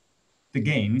re-simulate the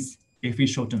games if we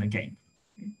shorten the game.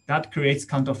 That creates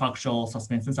counterfactual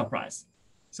suspense and surprise.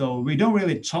 So we don't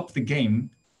really chop the game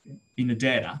in the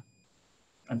data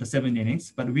at the 7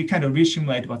 innings, but we kind of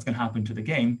re-simulate what's going to happen to the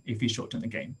game if we shorten the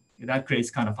game. That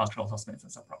creates counterfactual suspense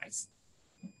and surprise.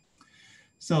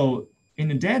 So in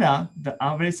the data, the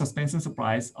average suspense and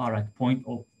surprise are like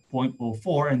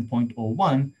 0.04 and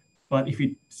 0.01. But if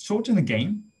we shorten the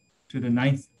game to the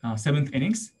 7th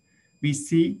innings, we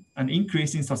see an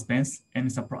increase in suspense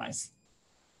and surprise.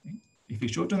 Okay? If we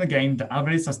shorten the game, the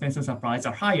average suspense and surprise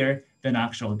are higher than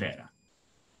actual data.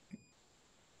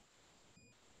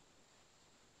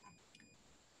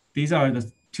 These are the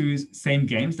 2 same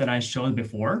games that I showed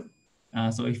before.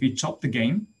 So if we chop the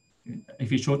game, if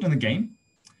we shorten the game,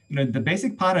 the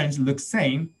basic patterns look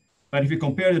same, but if you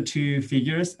compare the 2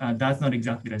 figures, that's not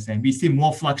exactly the same. We see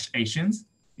more fluctuations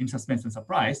in suspense and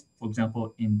surprise, for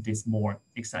example, in this more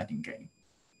exciting game.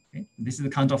 Okay? This is the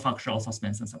counterfactual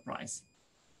suspense and surprise.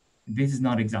 This is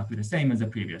not exactly the same as the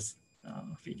previous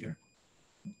figure.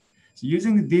 So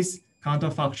using this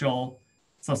counterfactual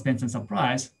suspense and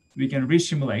surprise, we can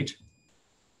re-simulate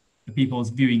the people's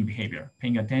viewing behavior,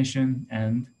 paying attention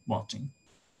and watching.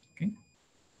 Okay.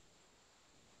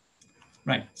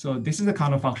 Right, so this is the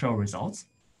counterfactual results.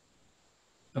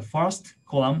 The first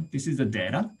column, this is the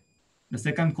data. The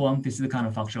second column, this is the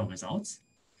counterfactual results.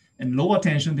 And low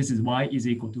attention, this is y is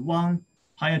equal to 1.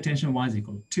 High attention, y is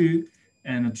equal to 2.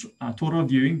 And total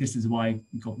viewing, this is y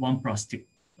equal to 1 plus 2,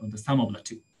 so the sum of the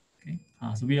 2. Okay.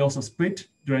 So we also split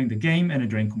during the game and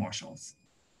during commercials.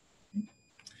 Okay.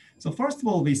 So first of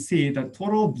all, we see that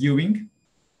total viewing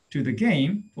to the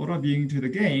game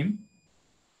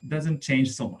doesn't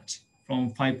change so much,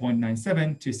 from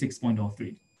 5.97 to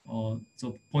 6.03.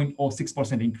 So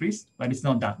 0.06% increase, but it's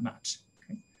not that much.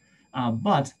 Okay?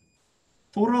 But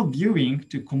total viewing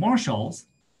to commercials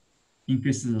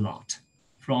increases a lot,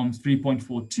 from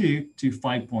 3.42 to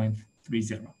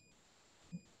 5.30.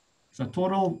 So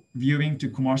total viewing to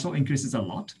commercial increases a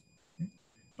lot. Okay?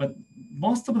 But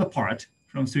most of the part,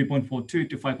 from 3.42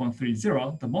 to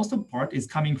 5.30, the most of the part is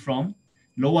coming from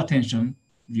low attention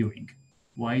viewing,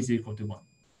 y is equal to 1.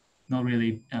 Not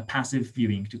really passive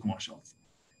viewing to commercials.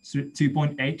 So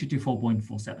 2.8 to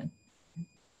 4.47.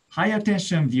 High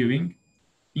attention viewing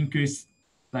increase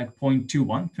like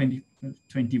 0.21,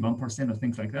 21% or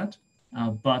things like that.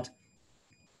 But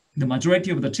the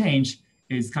majority of the change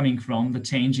is coming from the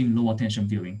change in low attention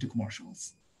viewing to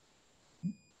commercials.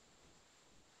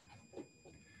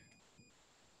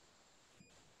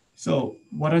 So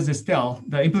what does this tell?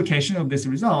 The implication of this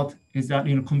result is that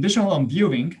conditional on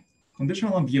viewing,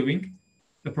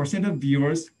 the percent of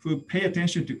viewers who pay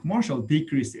attention to commercial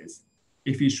decreases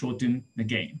if you shorten the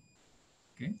game.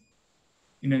 Okay.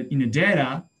 In the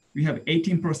data, we have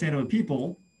 18% of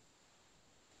people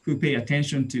who pay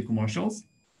attention to commercials,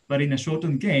 but in a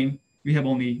shortened game, we have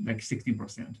only like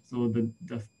 16%. So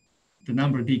the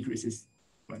number decreases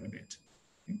quite a bit.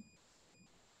 Okay.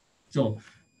 So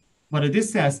what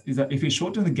this says is that if we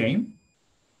shorten the game,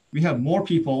 we have more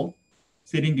people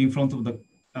sitting in front of the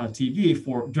TV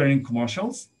during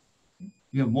commercials.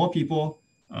 We have more people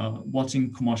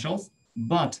watching commercials,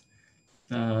 but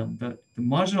the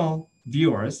marginal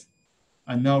viewers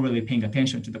are not really paying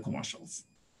attention to the commercials.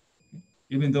 Okay.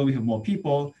 Even though we have more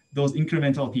people, those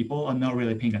incremental people are not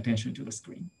really paying attention to the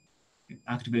screen,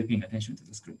 actively paying attention to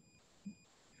the screen.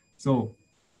 So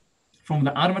from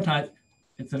the advertise,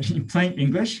 it's in plain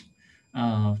English,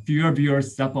 fewer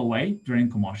viewers step away during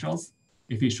commercials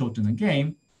if we shorten the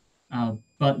game,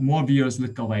 but more viewers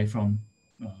look away from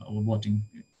watching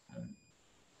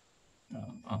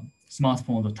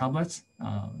smartphones or tablets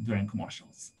during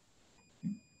commercials.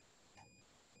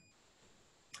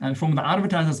 And from the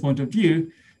advertiser's point of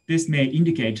view, this may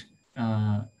indicate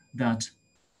that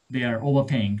they are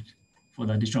overpaying for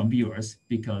the additional viewers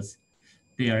because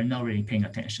they are not really paying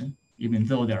attention, even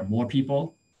though there are more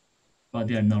people, but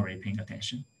they are not really paying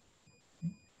attention.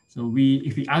 So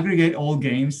if we aggregate all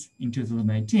games in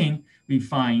 2019, we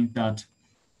find that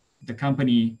the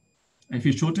company, if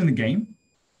you shorten the game,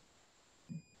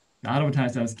 the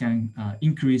advertisers can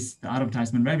increase the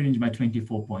advertisement revenue by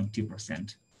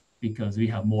 24.2% because we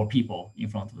have more people in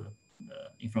front of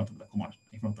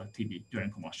the TV during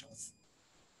commercials.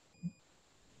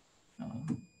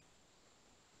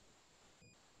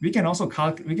 We can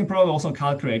probably also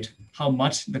calculate how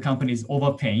much the company is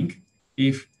overpaying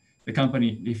if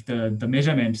the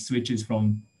measurement switches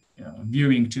from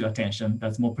viewing to attention.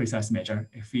 That's more precise measure.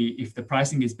 If the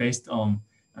pricing is based on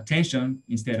attention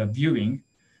instead of viewing,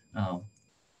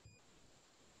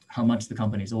 how much the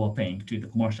company is overpaying to the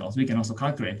commercials, we can also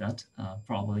calculate that.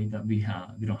 Probably that we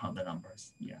don't have the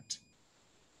numbers yet.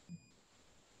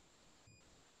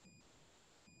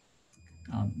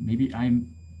 Maybe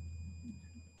I'm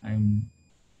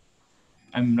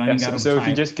running out of time. So if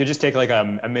you could just take like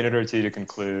a minute or two to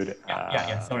conclude.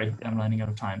 Sorry, I'm running out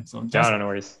of time. So no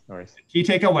worries. Key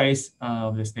takeaways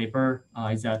of this paper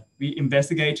is that we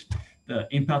investigate the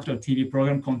impact of TV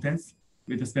program contents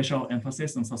with a special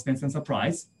emphasis on suspense and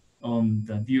surprise on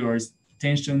the viewers'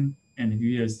 attention and the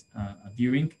viewers'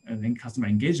 viewing and then customer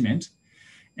engagement.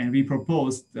 And we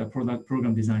propose the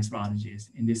program design strategies.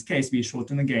 In this case, we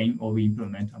shorten the game or we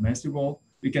implement a master role.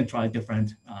 We can try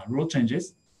different role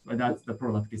changes, but that's the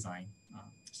product design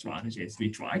strategies we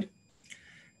tried.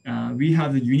 We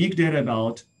have the unique data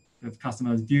about the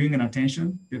customers' viewing and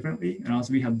attention differently. And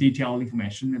also we have detailed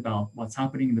information about what's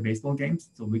happening in the baseball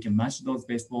games. So we can match those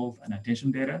baseball and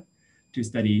attention data to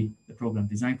study the program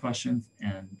design questions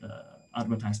and the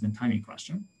advertisement timing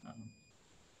question.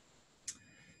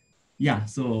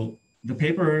 So the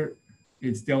paper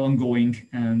is still ongoing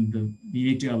and we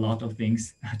need to do a lot of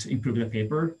things to improve the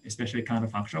paper, especially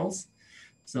counterfactuals.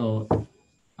 So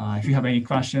if you have any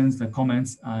questions or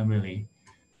comments, I really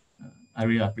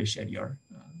appreciate your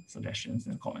suggestions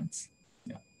and comments.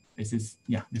 This is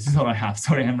all I have.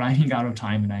 Sorry, I'm running out of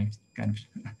time and I kind of.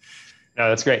 No,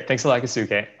 that's great. Thanks a lot,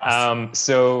 Kosuke.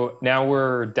 So now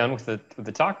we're done with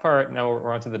the talk part. Now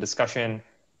we're on to the discussion.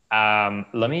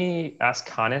 Let me ask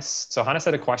Hannes. So Hannes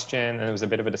had a question, and there was a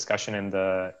bit of a discussion in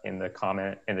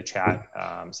the chat.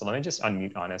 So let me just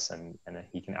unmute Hannes, and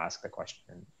he can ask the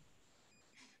question.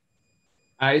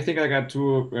 I think I got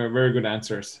two very good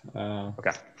answers.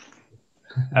 Okay.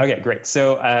 Okay, great.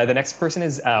 So the next person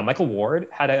is Michael Ward.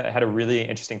 Had a really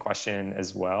interesting question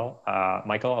as well.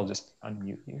 Michael, I'll just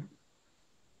unmute you.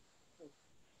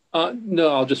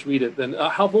 No, I'll just read it then.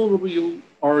 How vulnerable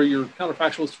are your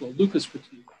counterfactuals to a lupus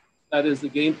fatigue? That is, the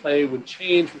gameplay would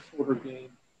change with shorter game,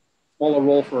 smaller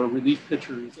role for relief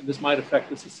pitchers, and this might affect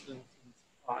the system in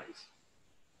surprise.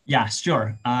 Yeah,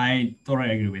 sure. I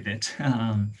totally agree with it.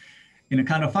 In a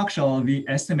counterfactual, we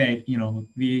estimate,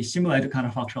 we simulate the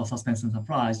counterfactual suspense and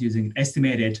surprise using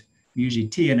estimated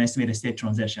UGT and estimated state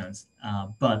transitions.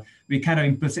 But we kind of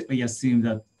implicitly assume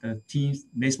that the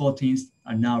baseball teams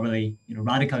are now really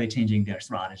radically changing their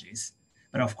strategies.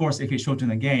 But of course, if you shorten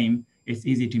the game, it's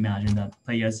easy to imagine that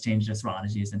players change their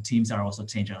strategies and teams are also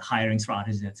changing hiring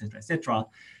strategies, et cetera, et cetera.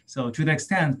 So to the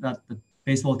extent that the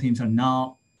baseball teams are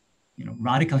now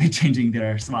radically changing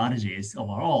their strategies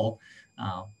overall,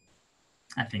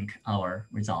 I think our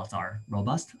results are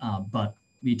robust, but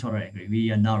we totally agree.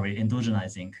 We are now really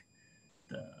endogenizing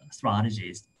the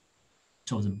strategies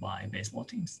chosen by baseball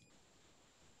teams.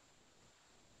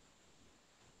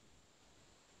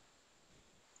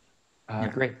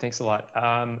 Great, thanks a lot.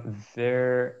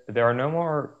 There are no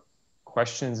more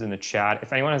questions in the chat.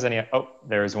 If anyone has any, oh,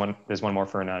 there's one more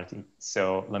for Inattention.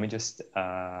 So let me just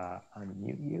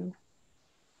unmute you.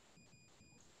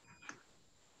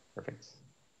 Perfect.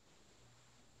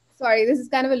 Sorry, this is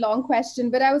kind of a long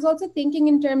question, but I was also thinking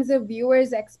in terms of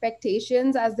viewers'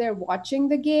 expectations as they're watching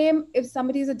the game. If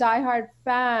somebody's a diehard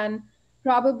fan,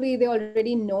 probably they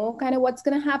already know kind of what's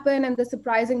going to happen, and the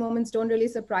surprising moments don't really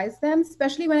surprise them.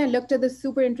 Especially when I looked at the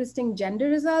super interesting gender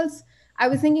results, I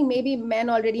was thinking maybe men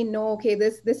already know, okay,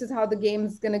 this is how the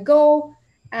game's going to go,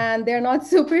 and they're not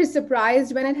super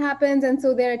surprised when it happens, and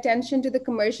so their attention to the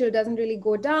commercial doesn't really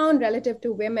go down relative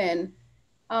to women.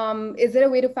 Is there a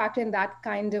way to factor in that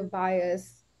kind of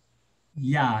bias?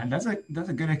 Yeah, that's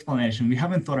a good explanation. We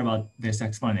haven't thought about this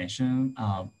explanation,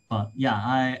 but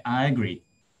yeah, I agree.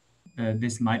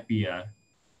 This might be a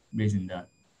reason that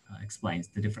explains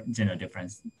the different gender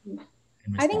difference.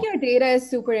 I think your data is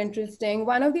super interesting.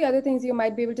 One of the other things you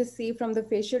might be able to see from the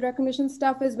facial recognition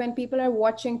stuff is when people are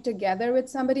watching together with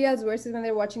somebody else versus when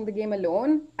they're watching the game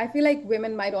alone. I feel like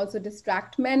women might also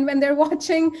distract men when they're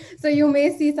watching. So you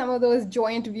may see some of those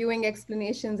joint viewing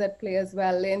explanations at play as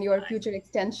well in your future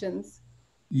extensions.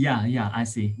 Yeah, I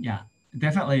see. Yeah,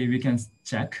 definitely we can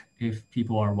check if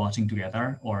people are watching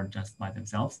together or just by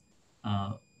themselves.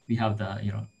 We have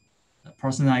the a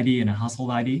person ID and a household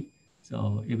ID.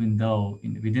 So even though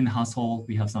within the household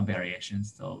we have some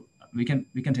variations, so we can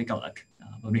take a look,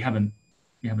 but we haven't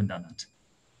done that.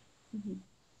 Mm-hmm.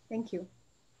 Thank you.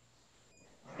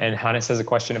 And Hannes has a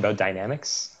question about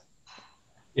dynamics.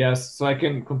 Yes, so I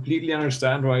can completely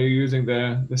understand why you're using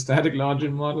the static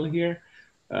logic model here.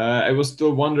 I was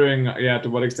still wondering, to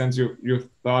what extent you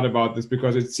thought about this,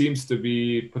 because it seems to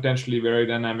be potentially very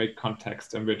dynamic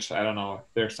context in which, I don't know,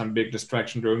 there's some big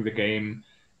distraction during the game,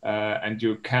 and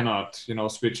you cannot,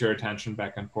 switch your attention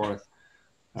back and forth.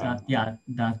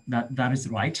 That is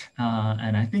right.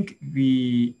 And I think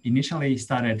we initially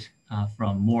started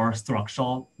from more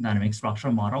dynamic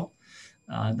structural model.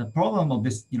 The problem of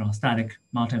this, static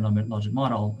multi-element logic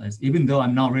model is even though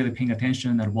I'm not really paying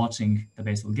attention and watching the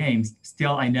baseball games,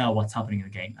 still I know what's happening in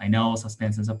the game. I know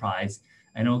suspense and surprise.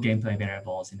 I know gameplay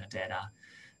variables in the data.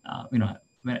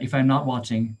 If I'm not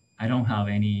watching, I don't have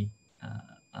any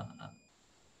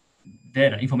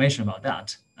data information about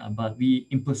that. But we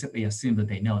implicitly assume that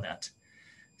they know that.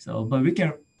 So, but we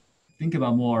can think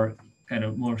about more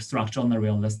structural and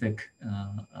realistic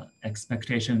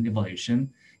expectation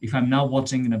evolution. If I'm not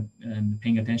watching and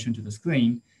paying attention to the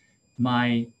screen,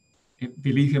 my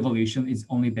belief evolution is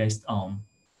only based on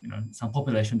some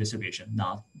population distribution,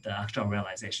 not the actual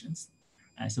realizations.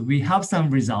 So we have some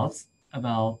results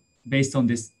based on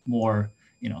this more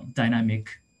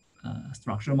dynamic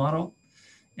structure model,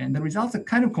 and the results are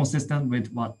kind of consistent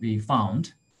with what we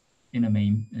found in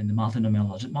the multi-domain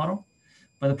logic model.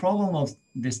 But the problem of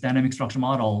this dynamic structure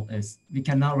model is we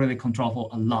cannot really control for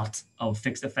a lot of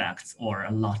fixed effects or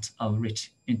a lot of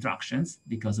rich interactions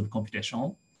because of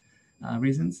computational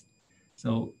reasons.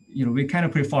 So we kind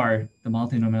of prefer the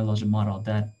multi-domain logic model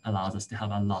that allows us to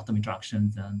have a lot of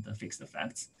interactions and the fixed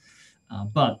effects.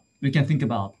 But we can think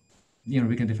about,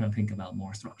 we can definitely think about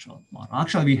more structural model.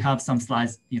 Actually, we have some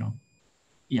slides,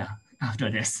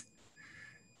 after this.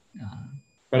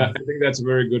 But I think that's a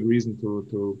very good reason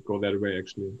to go that way,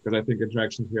 actually, because I think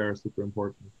interactions here are super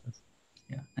important.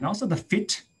 Yeah, and also the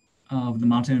fit of the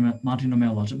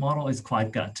multi-domain logic model is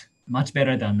quite good, much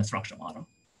better than the structure model.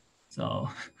 So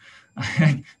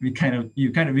we kind of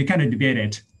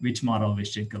debated which model we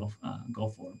should go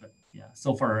for, but yeah,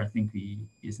 so far I think we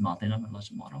use multi-domain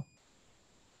logic model.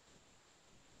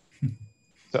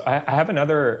 So I have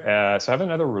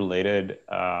another related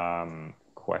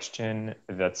question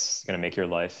that's going to make your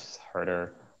life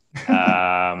harder.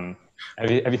 Have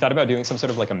you thought about doing some sort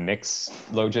of like a mixed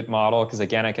logit model? Because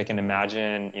again, I can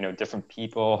imagine, different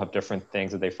people have different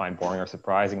things that they find boring or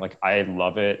surprising. Like I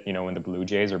love it, when the Blue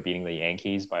Jays are beating the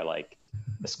Yankees by like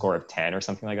a score of 10 or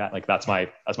something like that. Like that's my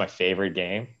favorite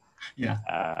game.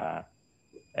 Yeah.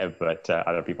 But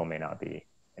other people may not be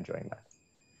enjoying that.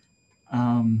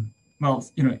 Well,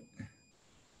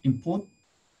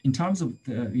 in terms of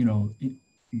the,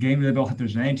 game level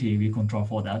heterogeneity, we control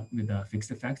for that with the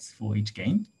fixed effects for each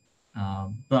game.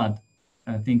 But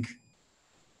I think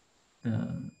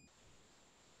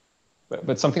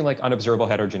But something like unobservable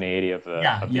heterogeneity of the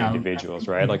individuals,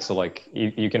 right? Like, so like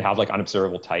you can have like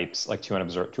unobservable types, like two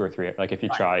or three, like if you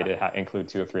try to include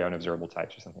 2 or 3 unobservable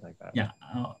types or something like that. Yeah,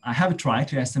 I have tried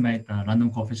to estimate the random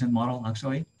coefficient model,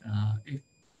 actually.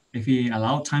 If we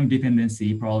allow time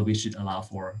dependency, probably we should allow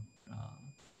for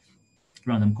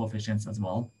random coefficients as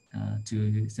well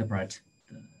to separate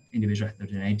the individual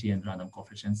heterogeneity and random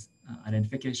coefficients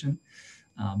identification.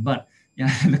 But yeah,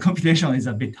 the computation is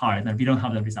a bit hard and we don't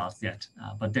have the results yet,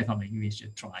 but definitely we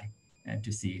should try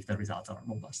to see if the results are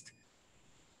robust.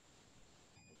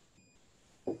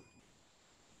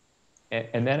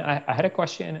 And then I had a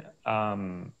question.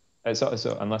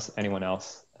 So unless anyone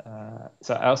else,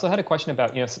 so I also had a question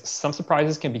about, some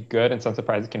surprises can be good and some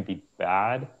surprises can be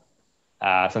bad.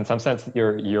 So in some sense,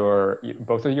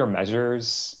 both of your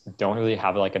measures don't really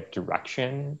have like a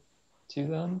direction to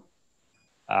them.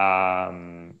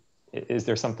 Is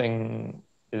there something?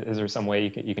 Is there some way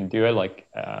you can do it? Like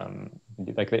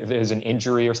if there's an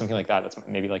injury or something like that, that's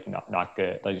maybe like not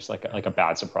good. Like just like a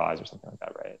bad surprise or something like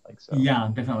that, right? Like so. Yeah,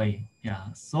 definitely.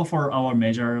 Yeah. So for our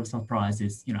measure of surprise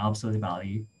is absolute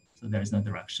value. So there is no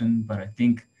direction. But I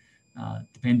think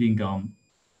depending on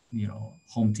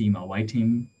home team or away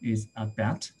team is at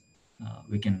bat,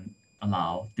 we can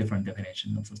allow different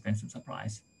definition of suspense and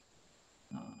surprise.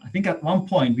 I think at one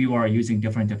point we were using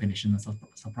different definitions of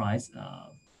surprise,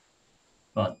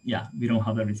 but yeah, we don't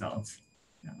have the results.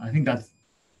 Yeah, I think that's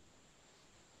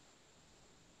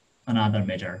another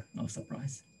measure of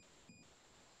surprise.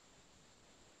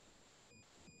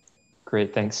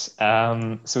 Great, thanks.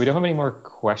 So we don't have any more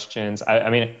questions. I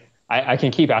mean, I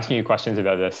can keep asking you questions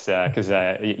about this because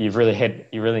you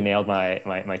really nailed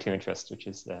my two interests, which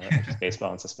is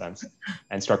baseball and suspense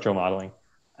and structural modeling.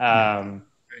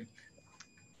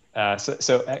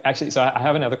 So I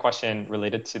have another question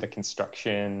related to the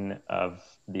construction of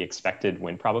the expected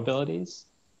win probabilities.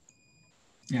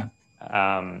 Yeah.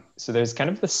 So there's kind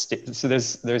of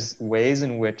there's ways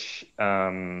in which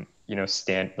there's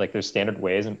standard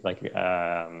ways and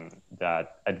that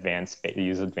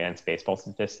use advanced baseball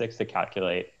statistics to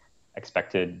calculate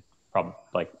expected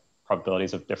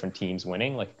probabilities of different teams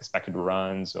winning, like expected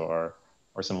runs or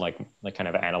some like kind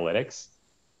of analytics.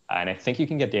 And I think you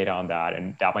can get data on that,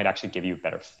 and that might actually give you a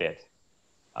better fit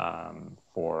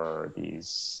for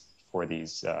these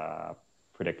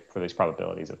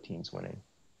probabilities of teams winning.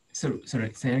 So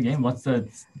sorry, say again. What's the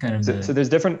kind of so there's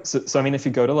different. So I mean, if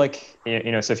you go to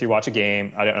so if you watch a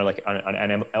game, I don't know, like on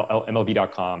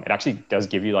MLB.com, it actually does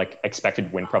give you like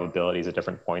expected win probabilities at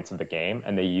different points of the game,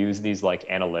 and they use these like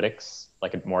analytics,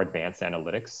 like more advanced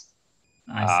analytics,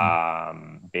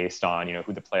 based on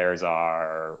who the players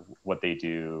are, what they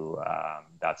do,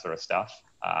 that sort of stuff.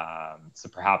 So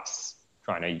perhaps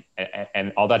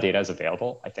and all that data is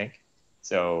available, I think.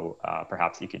 So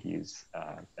perhaps you could use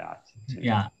that.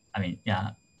 Yeah, I mean,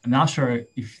 yeah, I'm not sure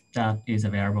if that is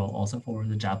available also for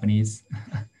the Japanese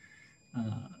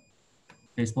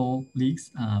baseball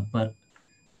leagues, but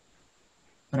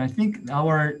I think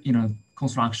our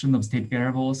construction of state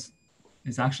variables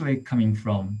is actually coming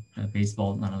from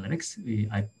baseball analytics.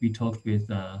 We talked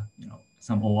with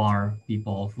some OR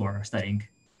people who are studying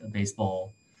the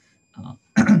baseball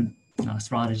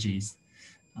strategies.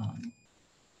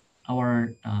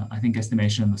 Our I think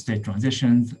estimation of state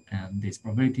transitions and these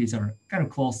probabilities are kind of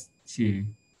closely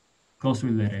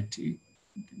related to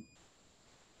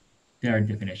their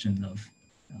definition of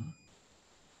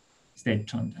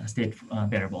state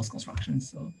variables construction.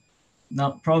 So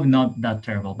probably not that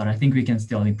terrible, but I think we can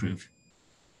still improve.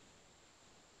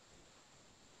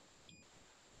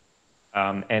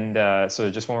 So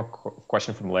just one more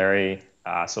question from Larry.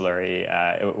 So Larry,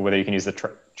 whether you can use the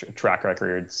track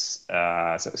records.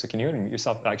 So can you unmute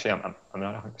yourself? Actually, I'm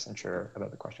not 100% sure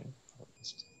about the question.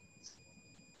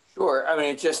 Sure. I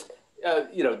mean, it's just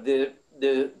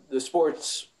the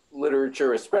sports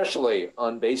literature, especially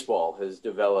on baseball, has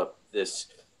developed this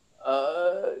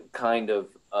kind of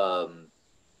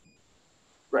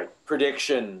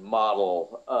prediction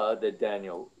model that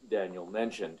Daniel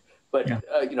mentioned. But yeah.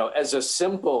 As a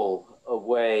simple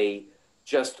way,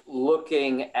 just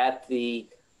looking at the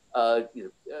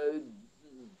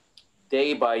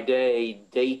day by day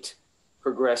date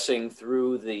progressing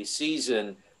through the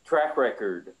season track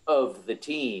record of the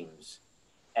teams,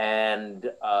 and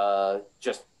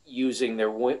just using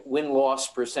their win-loss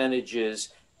percentages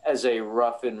as a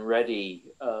rough and ready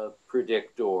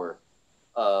predictor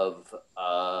of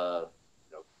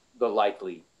the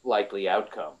likely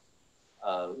outcome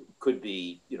could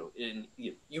be,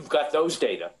 you've got those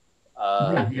data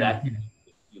that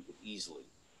you could easily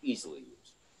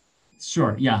use.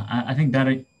 Sure. Yeah, I think that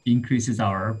increases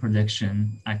our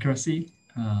prediction accuracy.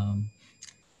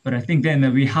 But I think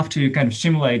then we have to kind of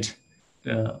simulate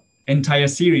the entire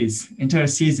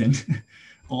season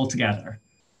all together.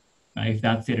 If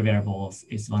that state variable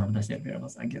is one of the state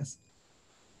variables, I guess.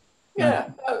 Yeah,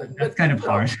 that's kind of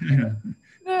hard.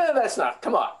 No, that's not.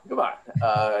 Come on.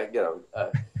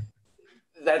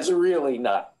 That's really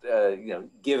not.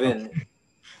 Given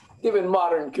given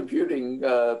modern computing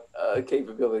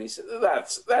capabilities,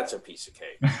 that's a piece of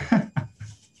cake.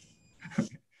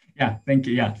 Yeah, thank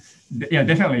you. Yeah, yeah,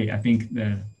 definitely. I think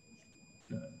the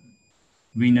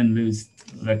win and lose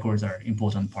records are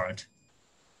important part.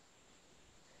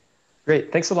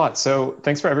 Great, thanks a lot. So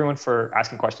thanks for everyone for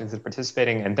asking questions and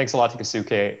participating, and thanks a lot to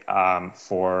Kosuke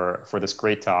for this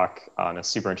great talk on a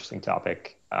super interesting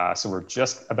topic. So we're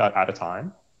just about out of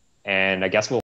time, and I guess we'll